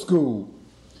go to school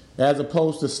as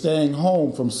opposed to staying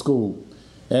home from school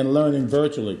and learning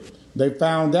virtually. They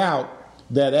found out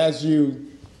that as you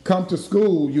come to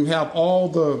school, you have all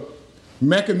the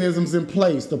mechanisms in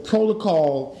place, the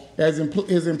protocol is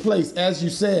in place, as you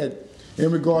said,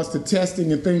 in regards to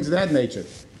testing and things of that nature.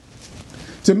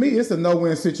 To me, it's a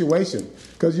no-win situation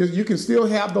because you can still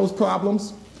have those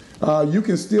problems. You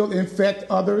can still infect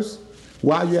others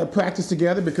while you have practice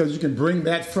together because you can bring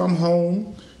that from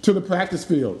home to the practice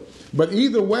field. But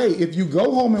either way, if you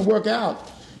go home and work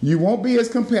out, you won't be as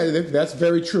competitive. That's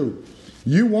very true.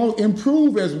 You won't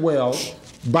improve as well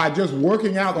by just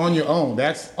working out on your own.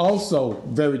 That's also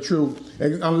very true,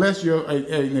 unless you're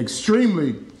an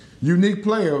extremely unique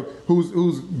player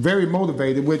who's very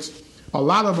motivated, which a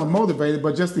lot of them are motivated,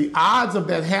 but just the odds of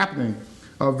that happening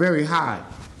are very high.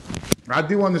 I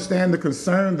do understand the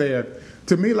concern there.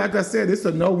 To me, like I said, it's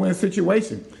a no-win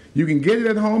situation. You can get it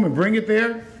at home and bring it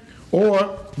there,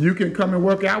 or you can come and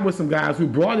work out with some guys who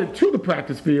brought it to the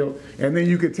practice field, and then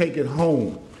you can take it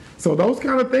home. So those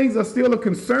kind of things are still a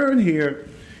concern here.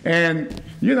 And,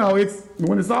 you know,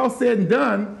 when it's all said and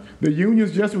done, the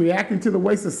union's just reacting to the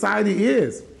way society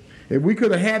is. If we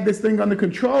could have had this thing under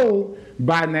control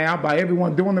by now, by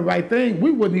everyone doing the right thing,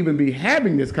 we wouldn't even be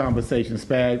having this conversation,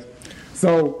 Spags.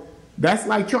 So that's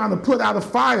like trying to put out a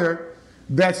fire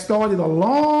that started a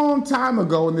long time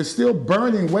ago and is still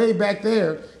burning way back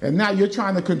there, and now you're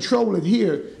trying to control it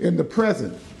here in the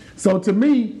present. So to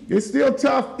me, it's still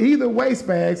tough either way,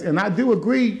 Spags, and I do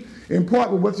agree in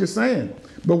part with what you're saying.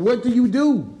 But what do you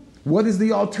do? What is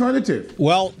the alternative?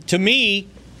 Well, to me,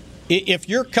 if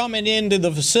you're coming into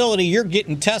the facility, you're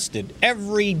getting tested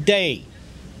every day.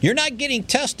 You're not getting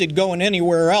tested going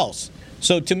anywhere else.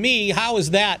 So to me, how is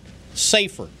that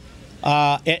safer?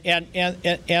 And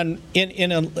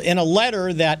in a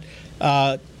letter that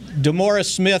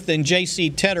DeMaurice Smith and J.C.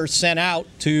 Tedder sent out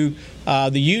to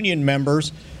the union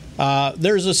members,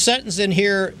 there's a sentence in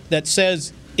here that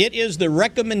says, "It is the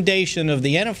recommendation of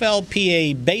the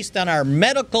NFLPA based on our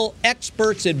medical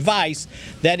experts' advice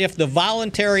that if the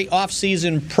voluntary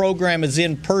off-season program is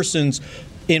in person,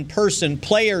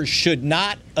 players should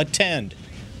not attend."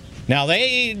 Now,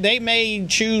 they may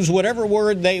choose whatever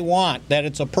word they want, that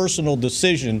it's a personal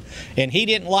decision, and he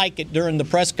didn't like it during the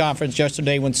press conference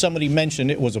yesterday when somebody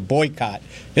mentioned it was a boycott.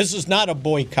 This is not a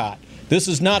boycott. This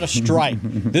is not a strike.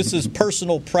 This is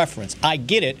personal preference. I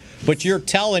get it, but you're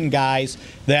telling guys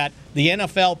that the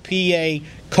NFLPA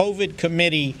COVID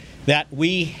committee that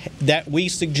we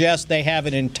suggest they have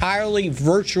an entirely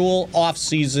virtual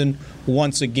offseason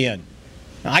once again.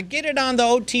 Now, I get it on the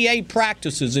OTA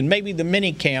practices and maybe the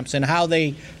mini camps and how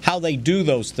they do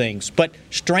those things, but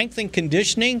strength and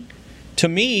conditioning, to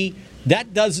me,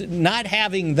 not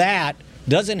having that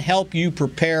doesn't help you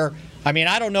prepare. I mean,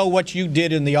 I don't know what you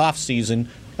did in the offseason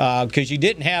because you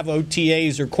didn't have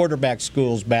OTAs or quarterback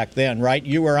schools back then, right?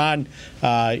 You were on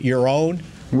your own.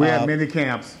 We had mini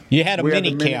camps. You had a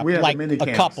mini camp, like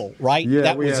a couple, right? Yeah,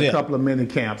 that we was had it. a couple of mini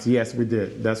camps. Yes, we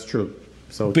did. That's true.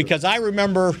 So because I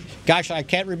remember, gosh, I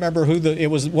can't remember it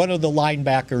was one of the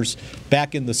linebackers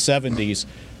back in the 70s.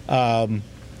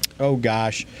 Oh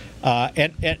gosh,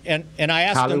 and I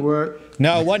asked Hollywood.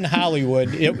 No, it wasn't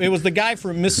Hollywood. It was the guy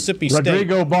from Mississippi State.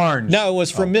 Rodrigo Barnes. No, it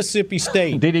was from Mississippi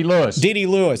State. D.D. Lewis.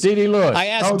 I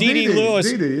asked D.D.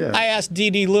 Lewis. Yeah. I asked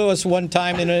D.D. Lewis one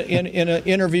time in an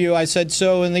interview. I said,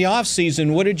 "So in the off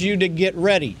season, what did you do to get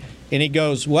ready?" And he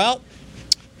goes,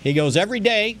 every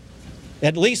day,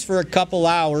 at least for a couple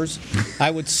hours, I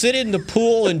would sit in the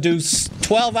pool and do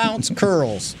 12-ounce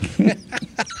curls."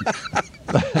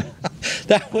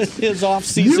 That was his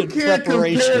off-season preparation. You can't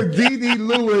compare D.D.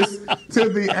 Lewis to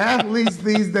the athletes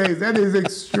these days. That is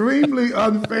extremely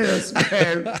unfair,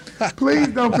 man. Please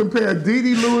don't compare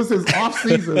D.D. Lewis's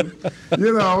off-season.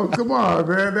 Come on,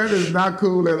 man. That is not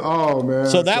cool at all, man.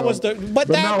 So that was back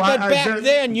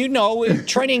then,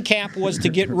 training camp was to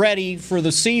get ready for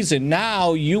the season.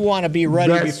 Now you want to be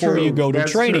ready before you go to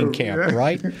training camp,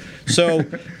 right? So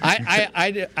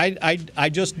I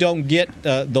just don't get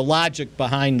the logic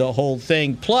behind the whole thing.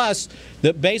 Plus,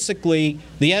 that basically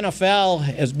the NFL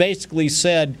has basically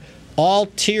said all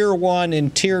Tier 1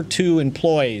 and Tier 2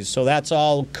 employees, so that's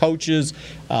all coaches,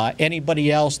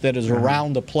 anybody else that is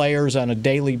around the players on a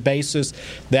daily basis,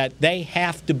 that they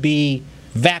have to be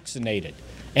vaccinated.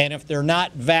 And if they're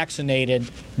not vaccinated,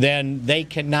 then they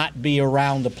cannot be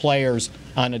around the players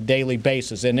on a daily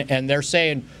basis. And they're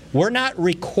saying, we're not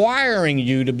requiring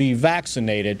you to be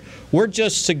vaccinated. We're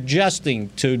just suggesting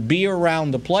to be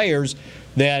around the players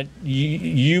that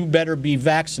you better be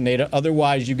vaccinated.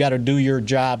 Otherwise, you got to do your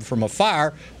job from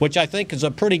afar, which I think is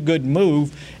a pretty good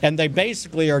move. And they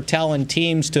basically are telling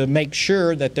teams to make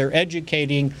sure that they're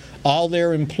educating all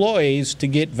their employees to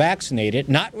get vaccinated,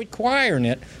 not requiring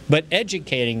it, but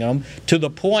educating them to the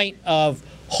point of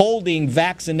holding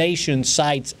vaccination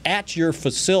sites at your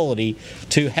facility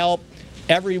to help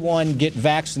everyone get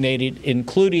vaccinated,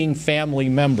 including family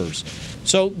members.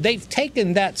 So they've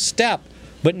taken that step.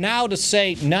 But now to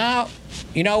say, now,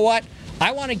 you know what?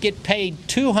 I want to get paid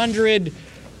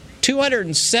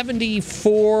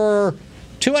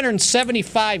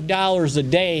 $275 a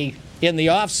day in the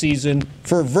off season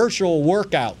for virtual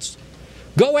workouts.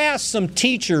 Go ask some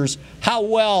teachers how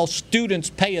well students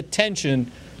pay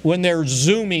attention when they're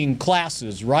Zooming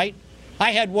classes, right?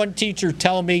 I had one teacher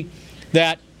tell me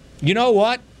that, you know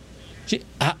what?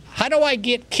 How do I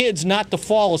get kids not to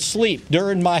fall asleep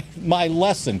during my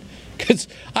lesson? Because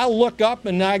I'll look up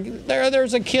and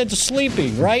there's a kid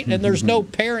sleeping, right? And there's no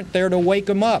parent there to wake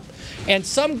him up. And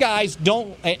some guys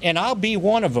don't, and I'll be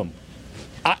one of them.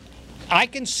 I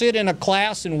can sit in a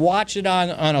class and watch it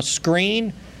on a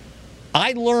screen.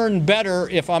 I learn better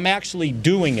if I'm actually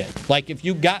doing it. Like if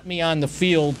you got me on the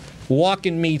field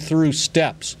walking me through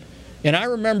steps. And I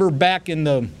remember back in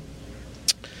the,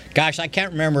 gosh, I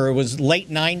can't remember, it was late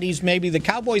 90s maybe. The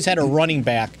Cowboys had a running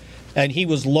back, and he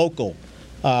was local.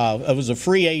 It was a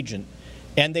free agent.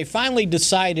 And they finally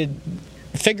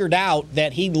figured out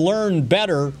that he learned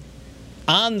better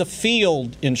on the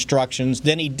field instructions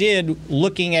than he did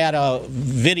looking at a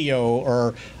video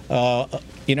or a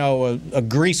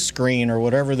grease screen or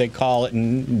whatever they call it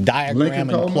and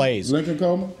diagramming plays. Lincoln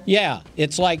Coleman? Yeah,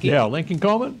 it's like Lincoln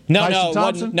Coleman? No, it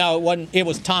wasn't. It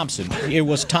was Thompson. It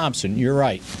was Thompson. You're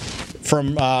right.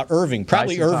 From Irving,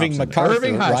 probably Tyson Irving Thompson. MacArthur,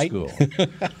 Irving High right? School.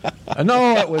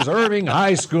 No, it was Irving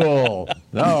High School.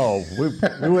 No, we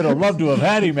would have loved to have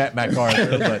had him at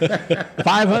MacArthur, but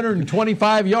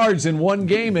 525 yards in one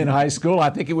game in high school. I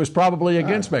think it was probably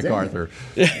against MacArthur.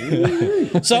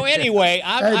 So anyway,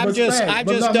 I just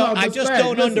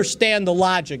don't understand the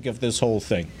logic of this whole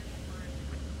thing.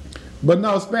 But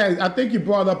no, Spags, I think you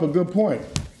brought up a good point.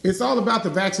 It's all about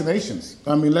the vaccinations.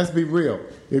 I mean, let's be real.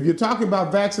 If you're talking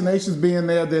about vaccinations being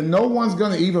there, then no one's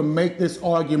going to even make this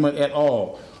argument at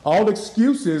all. All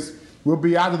excuses will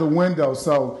be out of the window.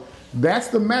 So that's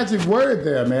the magic word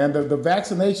there, man. The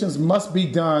vaccinations must be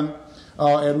done,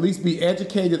 at least be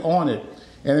educated on it.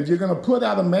 And if you're going to put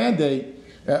out a mandate,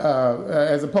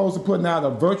 as opposed to putting out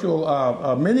a virtual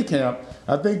minicamp,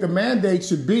 I think the mandate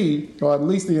should be, or at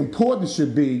least the importance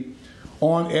should be,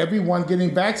 on everyone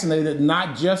getting vaccinated,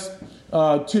 not just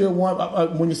Tier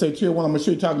 1. When you say Tier 1, I'm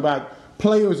sure you're talking about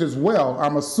players as well,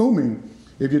 I'm assuming,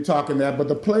 if you're talking that. But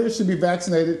the players should be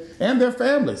vaccinated and their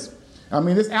families. I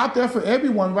mean, it's out there for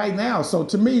everyone right now. So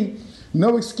to me,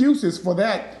 no excuses for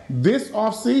that this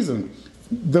offseason.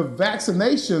 The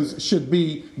vaccinations should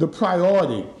be the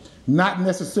priority, not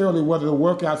necessarily whether the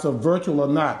workouts are virtual or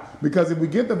not. Because if we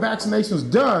get the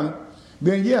vaccinations done,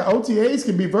 then yeah, OTAs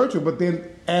can be virtual. But then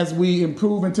as we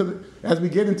improve as we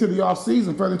get into the off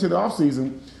season, further into the off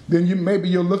season, then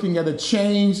you're looking at a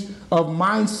change of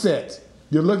mindset.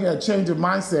 You're looking at a change of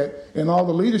mindset in all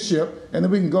the leadership, and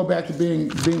then we can go back to being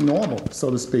normal, so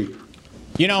to speak.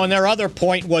 You know, and their other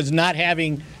point was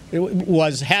having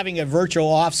a virtual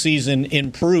offseason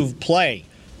improve play.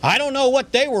 I don't know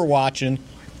what they were watching,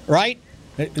 right?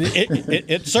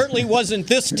 It certainly wasn't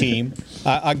this team.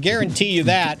 I guarantee you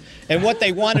that. And what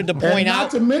they wanted to point out.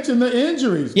 Not to mention the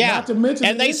injuries. Yeah. Not to mention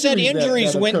and they said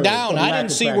injuries went down. I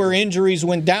didn't see where injuries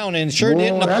went down, and sure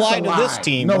didn't apply to this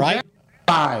team, right?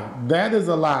 That is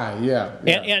a lie, yeah.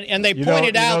 And they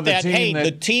pointed out that,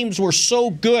 the teams were so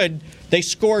good, they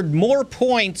scored more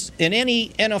points in any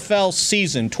NFL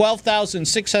season,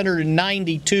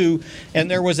 12,692,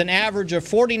 and there was an average of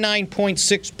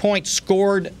 49.6 points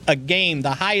scored a game,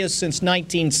 the highest since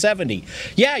 1970.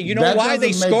 Yeah, you know why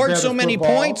they scored so many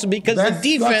points? Because the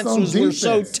defenses were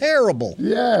so terrible.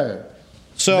 Yeah.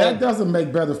 So that doesn't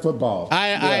make better football.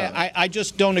 I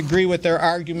just don't agree with their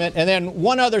argument. And then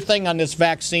one other thing on this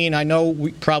vaccine, I know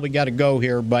we probably got to go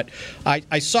here, but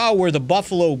I saw where the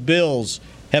Buffalo Bills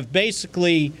have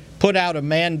basically put out a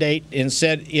mandate and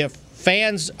said if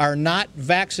fans are not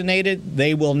vaccinated,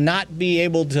 they will not be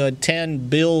able to attend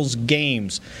Bills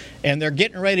games. And they're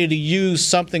getting ready to use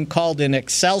something called an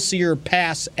Excelsior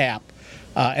Pass app.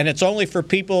 And it's only for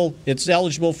people, it's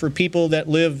eligible for people that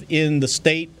live in the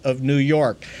state of New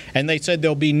York. And they said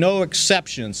there'll be no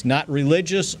exceptions, not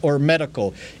religious or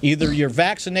medical. Either you're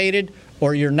vaccinated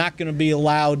or you're not going to be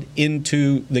allowed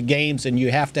into the games, and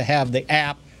you have to have the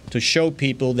app to show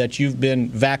people that you've been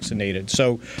vaccinated.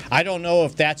 So I don't know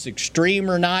if that's extreme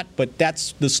or not, but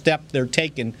that's the step they're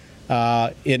taking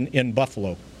in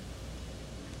Buffalo.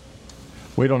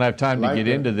 We don't have time to get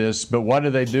into this, but what do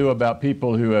they do about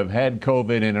people who have had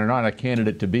COVID and are not a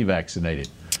candidate to be vaccinated?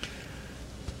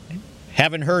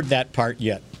 Haven't heard that part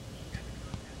yet.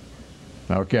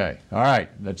 Okay. All right.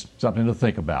 That's something to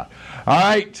think about. All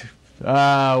right.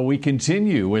 We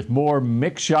continue with more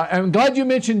mix shot. I'm glad you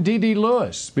mentioned D.D.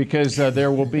 Lewis, because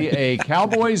there will be a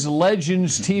Cowboys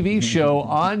Legends TV show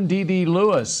on D.D.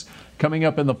 Lewis coming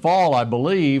up in the fall, I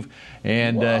believe.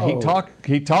 And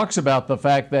he talks about the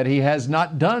fact that he has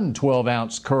not done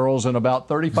 12-ounce curls in about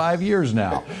 35 years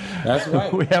now. That's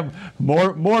right. We have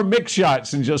more mix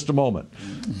shots in just a moment.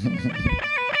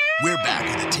 We're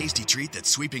back with a tasty treat that's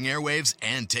sweeping airwaves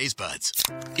and taste buds.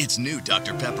 It's new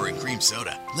Dr. Pepper and Cream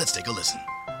Soda. Let's take a listen.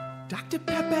 Dr.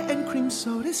 Pepper and Cream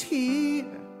Soda's here.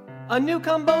 A new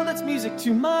combo that's music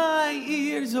to my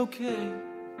ears, okay.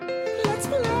 Let's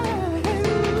play.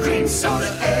 Cream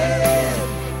Soda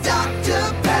and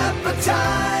Dr. Pepper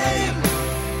time.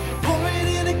 Pour it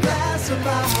in a glass of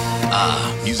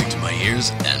ice. Music to my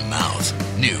ears and mouth.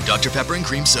 New Dr. Pepper and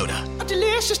Cream Soda. A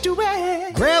delicious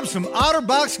duet. Grab some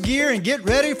OtterBox gear and get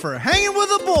ready for hanging with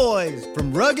the boys.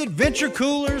 From rugged venture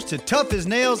coolers to tough as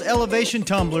nails elevation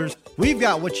tumblers, we've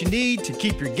got what you need to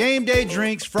keep your game day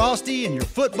drinks frosty and your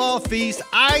football feast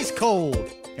ice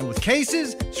cold. And with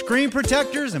cases, screen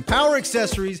protectors, and power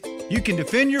accessories, you can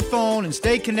defend your phone and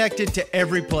stay connected to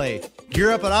every play.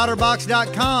 Gear up at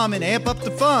OtterBox.com and amp up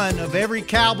the fun of every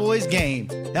Cowboys game.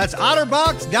 That's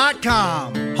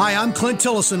OtterBox.com. Hi, I'm Clint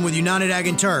Tillison with United Ag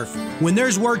and Turf. When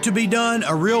there's work to be done,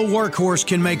 a real workhorse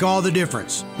can make all the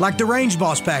difference. Like the Range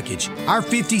Boss package. Our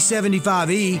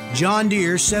 5075E John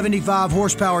Deere 75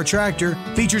 horsepower tractor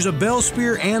features a bell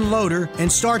spear and loader and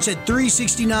starts at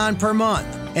 $369 per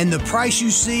month. And the price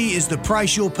you see is the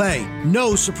price you'll pay.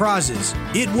 No surprises.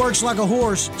 It works like a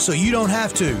horse, so you don't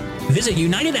have to. Visit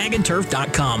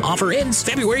UnitedAgAndTurf.com. Offer ends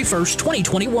February 1st,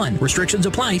 2021. Restrictions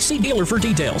apply. See dealer for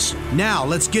details. Now,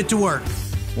 let's get to work.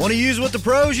 Want to use what the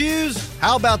pros use?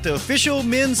 How about the official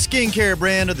men's skincare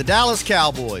brand of the Dallas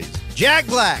Cowboys? Jack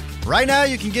Black. Right now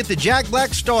you can get the Jack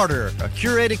Black Starter, a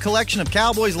curated collection of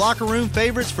Cowboys locker room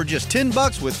favorites for just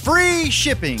 $10 with free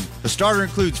shipping. The starter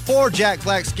includes 4 Jack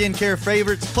Black skincare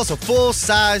favorites plus a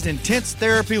full-sized intense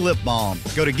therapy lip balm.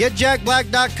 Go to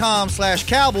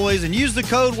getjackblack.com/cowboys and use the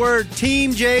code word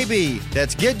TEAMJB.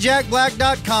 That's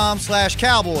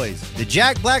getjackblack.com/cowboys. The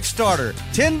Jack Black Starter,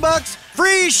 $10,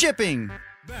 free shipping.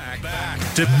 Back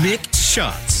to Mixed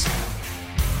Shots.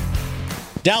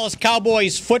 Dallas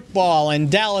Cowboys football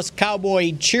and Dallas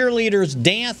Cowboy cheerleaders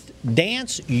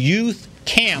dance youth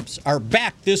camps are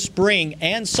back this spring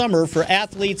and summer for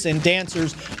athletes and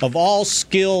dancers of all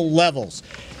skill levels.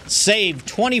 Save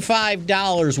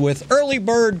 $25 with early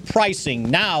bird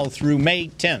pricing now through May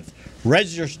 10th.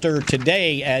 Register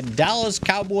today at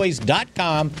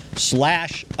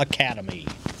dallascowboys.com/academy.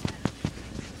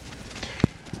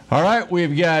 All right,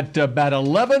 we've got about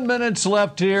 11 minutes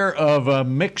left here of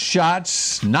Mixed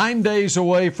Shots, 9 days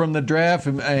away from the draft.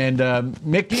 And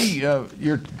Mickey,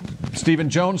 you're Stephen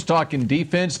Jones talking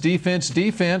defense.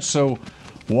 So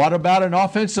what about an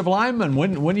offensive lineman?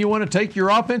 When do you want to take your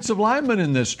offensive lineman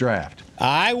in this draft?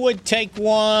 I would take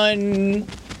one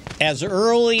as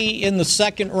early in the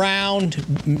second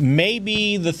round,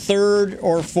 maybe the third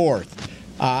or fourth.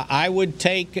 I would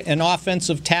take an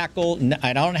offensive tackle.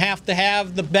 I don't have to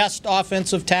have the best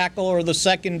offensive tackle or the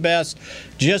second best.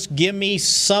 Just give me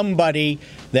somebody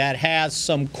that has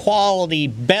some quality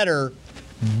better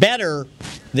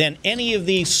than any of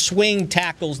these swing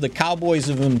tackles the Cowboys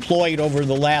have employed over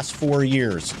the last 4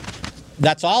 years.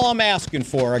 That's all I'm asking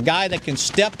for, a guy that can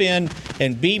step in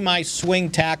and be my swing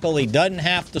tackle. He doesn't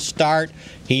have to start.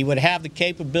 He would have the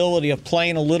capability of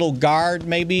playing a little guard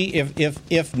maybe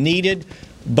if needed.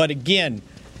 But again,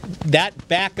 that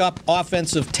backup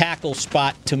offensive tackle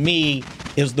spot to me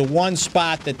is the one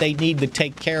spot that they need to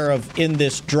take care of in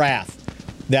this draft.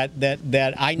 That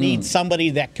I need somebody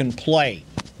that can play.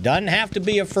 Doesn't have to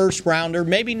be a first rounder,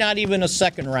 maybe not even a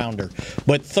second rounder,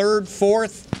 but third,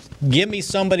 fourth, give me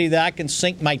somebody that I can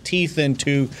sink my teeth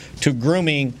into to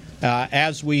grooming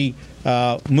as we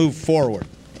move forward.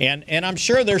 And I'm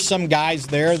sure there's some guys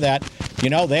there that,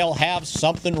 they'll have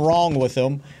something wrong with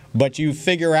them, but you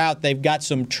figure out they've got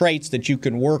some traits that you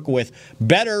can work with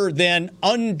better than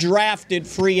undrafted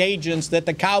free agents that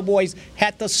the Cowboys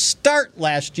had to start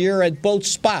last year at both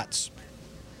spots.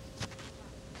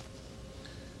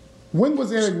 When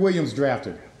was Eric Williams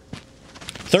drafted?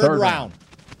 Third round.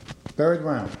 Third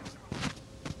round.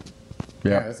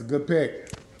 Yeah, that's a good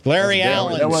pick. Larry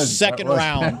Allen, second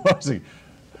round.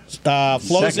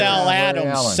 Flozell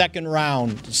Adams, second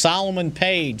round. Solomon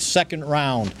Page, second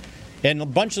round. And a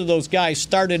bunch of those guys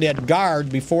started at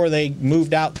guard before they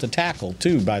moved out to tackle,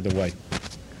 too, by the way.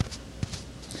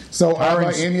 So are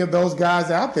there any of those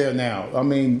guys out there now? I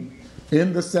mean,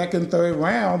 in the second, third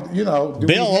round, do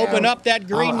Bill, open up that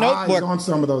green notebook. Eyes on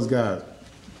some of those guys.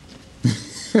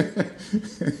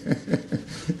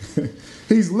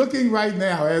 He's looking right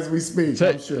now as we speak,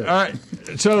 I'm sure. All right.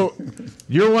 So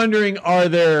you're wondering, are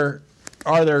there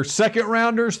second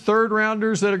rounders, third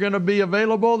rounders that are going to be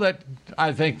available? That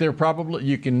I think they're probably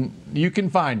you can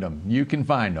find them. You can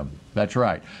find them. That's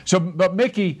right. So, but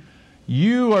Mickey,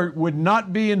 you would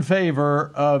not be in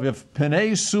favor of if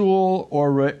Penei Sewell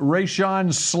or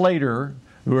Rashawn Slater,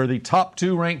 who are the top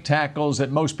 2 ranked tackles that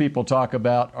most people talk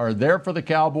about, are there for the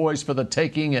Cowboys for the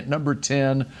taking at number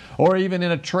 10, or even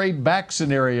in a trade back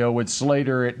scenario with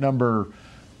Slater at number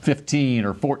 15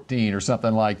 or 14 or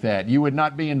something like that. You would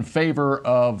not be in favor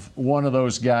of one of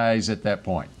those guys at that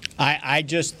point. I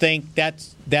just think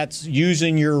that's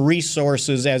using your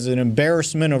resources as an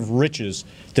embarrassment of riches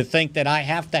to think that I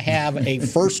have to have a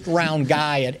first-round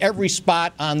guy at every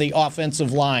spot on the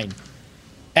offensive line.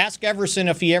 Ask Everson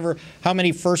how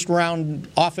many first-round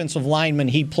offensive linemen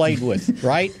he played with,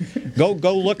 right? Go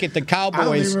look at the Cowboys. I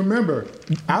don't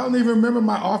even remember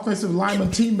my offensive lineman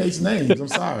teammates' names. I'm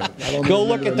sorry. Go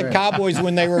look at the Cowboys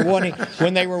when they were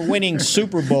winning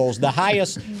Super Bowls. The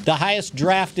highest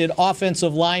drafted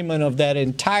offensive lineman of that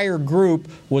entire group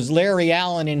was Larry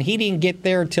Allen, and he didn't get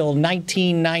there till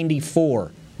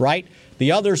 1994, right?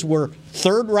 The others were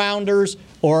third-rounders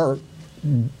or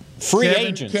free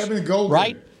agents, Kevin Gogan.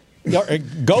 Right?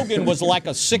 Gogan was like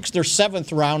a 6th or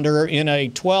 7th rounder in a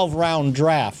 12-round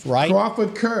draft, right?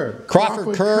 Crawford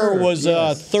Kerr was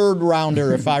a 3rd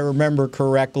rounder, if I remember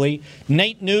correctly.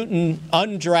 Nate Newton,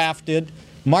 undrafted.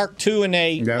 Mark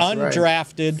Tuinei,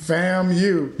 undrafted. Right.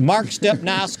 FAMU. Mark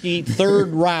Stepnoski,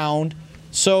 3rd round.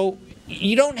 So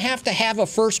you don't have to have a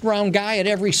first-round guy at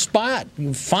every spot.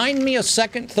 Find me a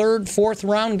 2nd, 3rd, 4th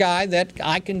round guy that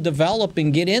I can develop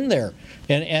and get in there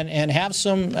and have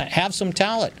some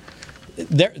talent.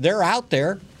 They're out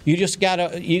there. You just got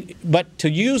to. But to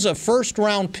use a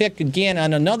first-round pick again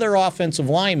on another offensive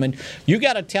lineman, you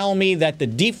got to tell me that the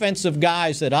defensive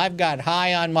guys that I've got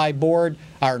high on my board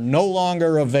are no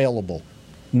longer available.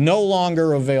 No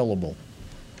longer available.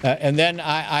 And then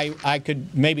I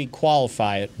could maybe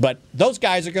qualify it. But those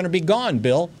guys are going to be gone,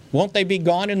 Bill. Won't they be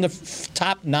gone in the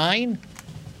top 9?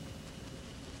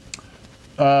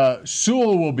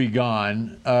 Sewell will be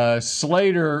gone.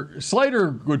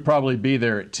 Slater would probably be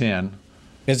there at 10.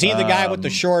 Is he the guy with the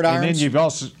short arms? And then you've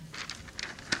also,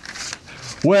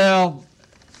 well,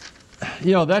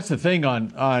 that's the thing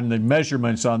on the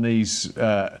measurements on these,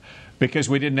 because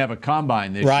we didn't have a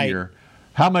combine this year.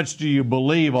 How much do you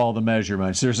believe all the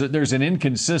measurements? There's an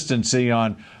inconsistency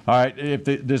on, all right,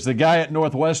 does the guy at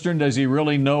Northwestern, does he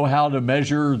really know how to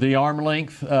measure the arm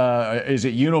length? Is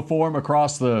it uniform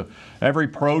across every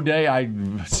pro day? I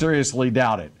seriously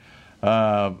doubt it.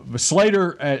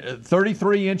 Slater,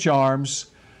 33-inch arms.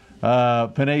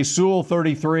 Penei Sewell,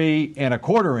 33 and a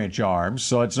quarter-inch arms,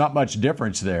 so it's not much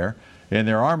difference there in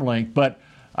their arm length. But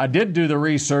I did do the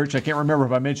research. I can't remember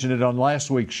if I mentioned it on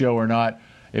last week's show or not.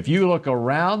 If you look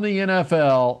around the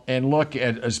NFL and look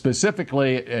at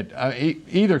specifically at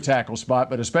either tackle spot,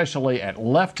 but especially at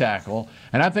left tackle,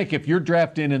 and I think if you're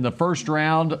drafting in the first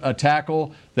round a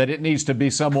tackle, that it needs to be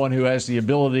someone who has the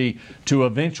ability to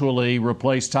eventually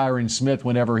replace Tyron Smith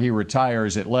whenever he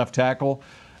retires at left tackle.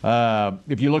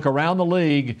 If you look around the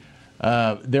league,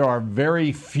 there are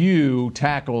very few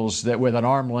tackles that with an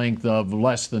arm length of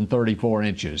less than 34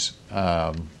 inches.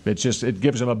 It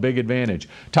gives them a big advantage.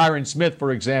 Tyron Smith, for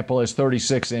example, has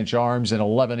 36-inch arms and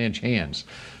 11-inch hands.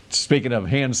 Speaking of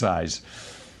hand size.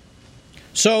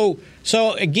 So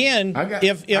again,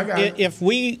 if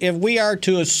we are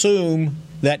to assume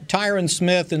that Tyron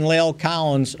Smith and La'el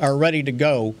Collins are ready to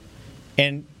go,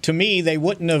 and to me, they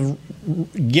wouldn't have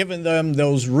given them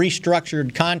those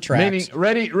restructured contracts.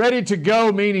 Meaning ready to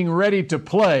go, meaning ready to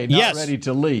play, not yes. ready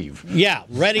to leave. Yeah,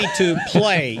 ready to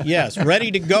play, yes.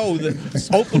 Ready to go the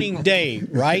opening day,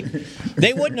 right?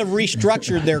 They wouldn't have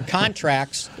restructured their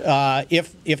contracts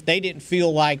if they didn't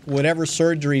feel like whatever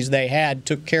surgeries they had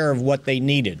took care of what they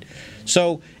needed.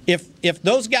 So if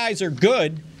those guys are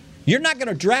good, you're not going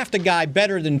to draft a guy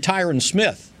better than Tyron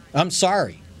Smith. I'm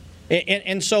sorry.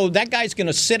 And so that guy's going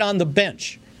to sit on the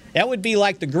bench. That would be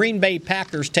like the Green Bay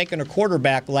Packers taking a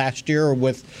quarterback last year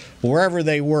with wherever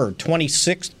they were,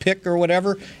 26th pick or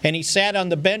whatever, and he sat on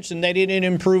the bench and they didn't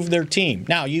improve their team.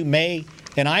 Now, you may,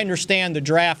 and I understand the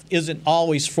draft isn't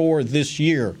always for this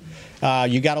year.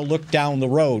 You got to look down the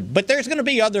road. But there's going to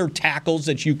be other tackles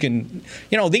that you can,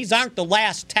 these aren't the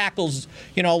last tackles,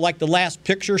 like the last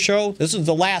picture show. This is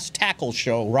the last tackle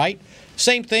show, right?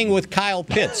 Same thing with Kyle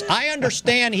Pitts. I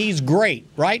understand he's great,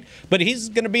 right? But he's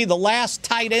going to be the last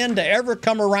tight end to ever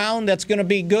come around that's going to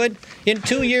be good. In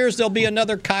 2 years, there'll be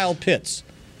another Kyle Pitts.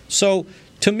 So,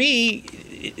 to me,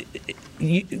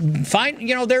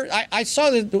 I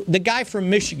saw the guy from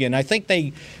Michigan. I think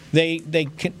they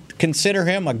consider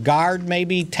him a guard,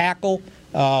 maybe tackle.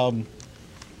 Jalen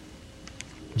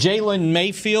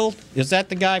Mayfield, is that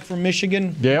the guy from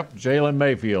Michigan? Yep, Jalen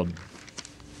Mayfield.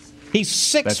 He's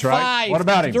 6'5", right. What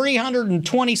about him?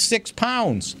 326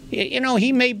 pounds.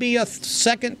 He may be a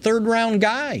second, third-round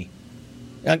guy,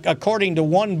 according to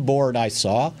one board I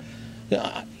saw.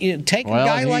 Take a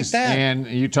guy like that. And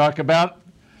you talk about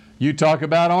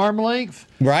arm length,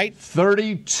 right?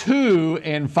 32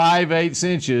 and 5/8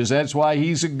 inches. That's why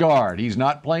he's a guard. He's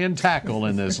not playing tackle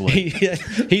in this league.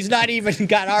 He's not even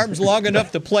got arms long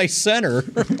enough to play center.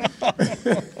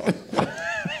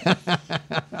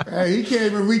 Hey, he can't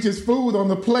even reach his food on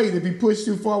the plate if he pushed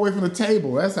too far away from the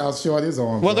table. That's how short his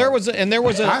arms are. There was a.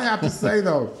 I have to say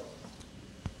though,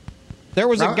 there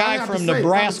was a guy from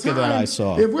Nebraska that I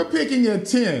saw. If we're picking at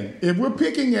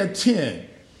 10,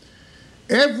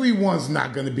 everyone's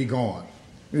not going to be gone.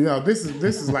 This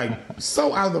is like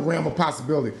so out of the realm of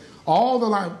possibility. All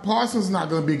the Parsons not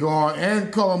going to be gone,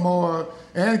 and Cullimore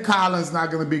and Collins not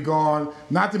going to be gone.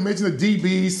 Not to mention the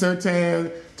DBs,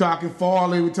 Surtain, talking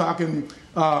Farley, we're talking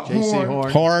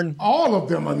Horn. All of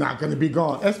them are not going to be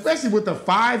gone, especially with the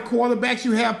 5 quarterbacks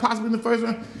you have possibly in the first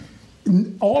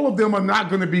round. All of them are not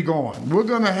going to be gone. We're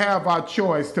going to have our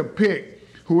choice to pick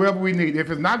whoever we need.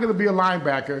 If it's not going to be a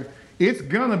linebacker, it's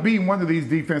going to be one of these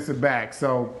defensive backs.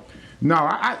 So, no,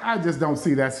 I just don't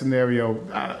see that scenario.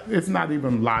 It's not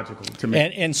even logical to me.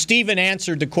 And Stephen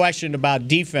answered the question about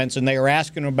defense, and they were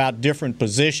asking about different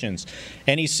positions.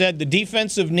 And he said the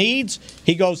defensive needs,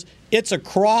 he goes, it's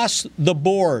across the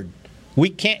board. We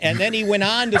can't. And then he went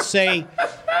on to say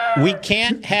we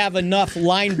can't have enough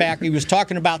linebackers. He was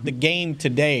talking about the game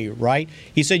today, right?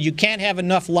 He said you can't have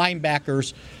enough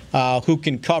linebackers who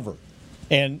can cover.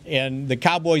 And the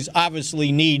Cowboys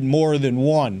obviously need more than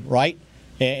one, right?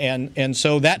 And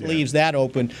so that leaves that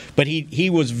open. But he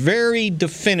was very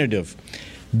definitive.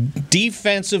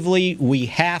 Defensively, we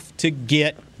have to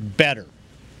get better.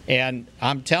 And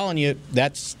I'm telling you,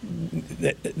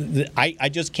 I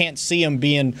just can't see him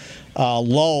being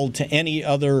lulled to any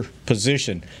other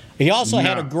position. He also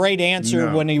had a great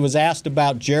answer when he was asked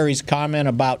about Jerry's comment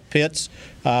about Pitts,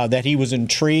 that he was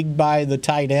intrigued by the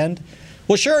tight end.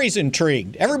 Well, sure, he's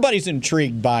intrigued. Everybody's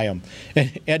intrigued by him.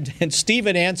 And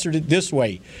Steven answered it this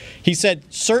way. He said,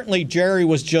 certainly Jerry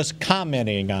was just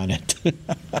commenting on it.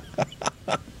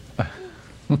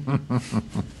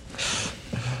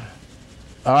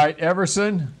 All right,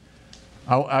 Everson,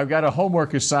 I've got a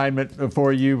homework assignment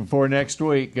for you for next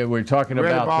week. We're talking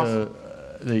about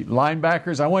the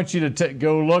linebackers. I want you to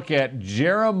go look at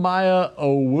Jeremiah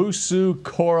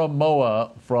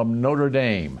Owusu-Koramoah from Notre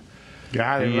Dame.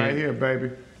 Got it right here,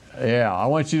 baby. Yeah, I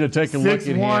want you to take a look at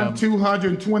him. 6'1",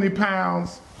 220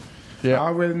 pounds. Yeah. I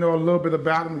already know a little bit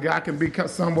about him. The guy can be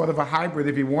somewhat of a hybrid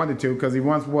if he wanted to, because he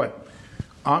runs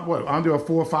under a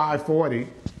 4.5 40.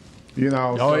 You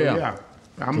know. Oh, so, yeah.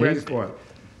 I'm ready for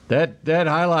it. That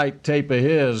highlight tape of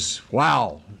his,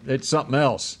 wow, it's something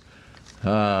else.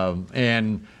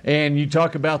 And you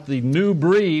talk about the new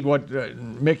breed, what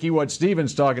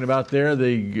Steven's talking about there,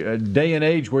 the day and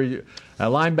age where a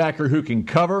linebacker who can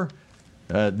cover.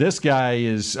 This guy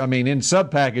is, in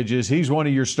sub packages, he's one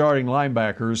of your starting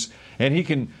linebackers, and he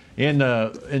can in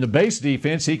the base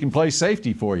defense he can play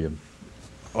safety for you.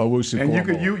 And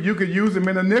you could use him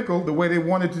in a nickel the way they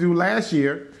wanted to do last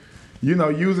year. You know,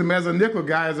 use him as a nickel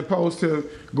guy as opposed to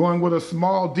going with a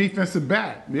small defensive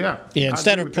back. Yeah.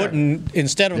 Instead of putting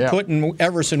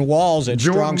Everson Walls at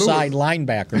strong side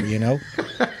linebacker, you know.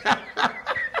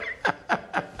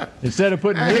 Instead of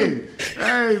putting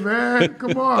Hey, man,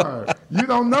 come on. You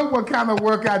don't know what kind of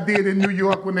work I did in New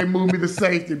York when they moved me to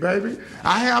safety, baby.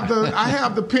 I have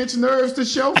the pinched nerves to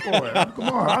show for it. Come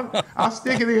on, I'll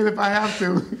stick it in if I have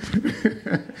to.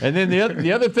 And then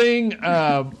the other thing,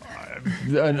 a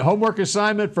homework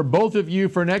assignment for both of you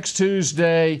for next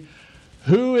Tuesday.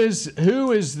 Who is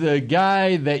the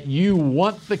guy that you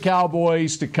want the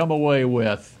Cowboys to come away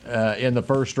with in the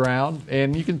first round?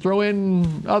 And you can throw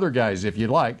in other guys if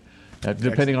you'd like,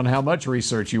 depending on how much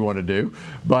research you want to do.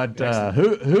 But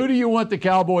who do you want the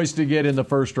Cowboys to get in the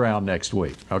first round next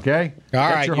week? Okay? All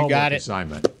right, your you got it.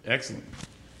 Assignment. Excellent.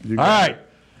 All right.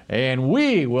 And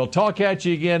we will talk at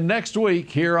you again next week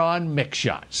here on Mix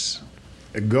Shots.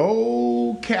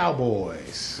 Go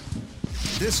Cowboys.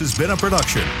 This has been a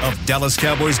production of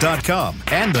DallasCowboys.com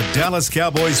and the Dallas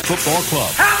Cowboys Football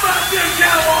Club. How about this,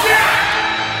 Cowboys? Yeah!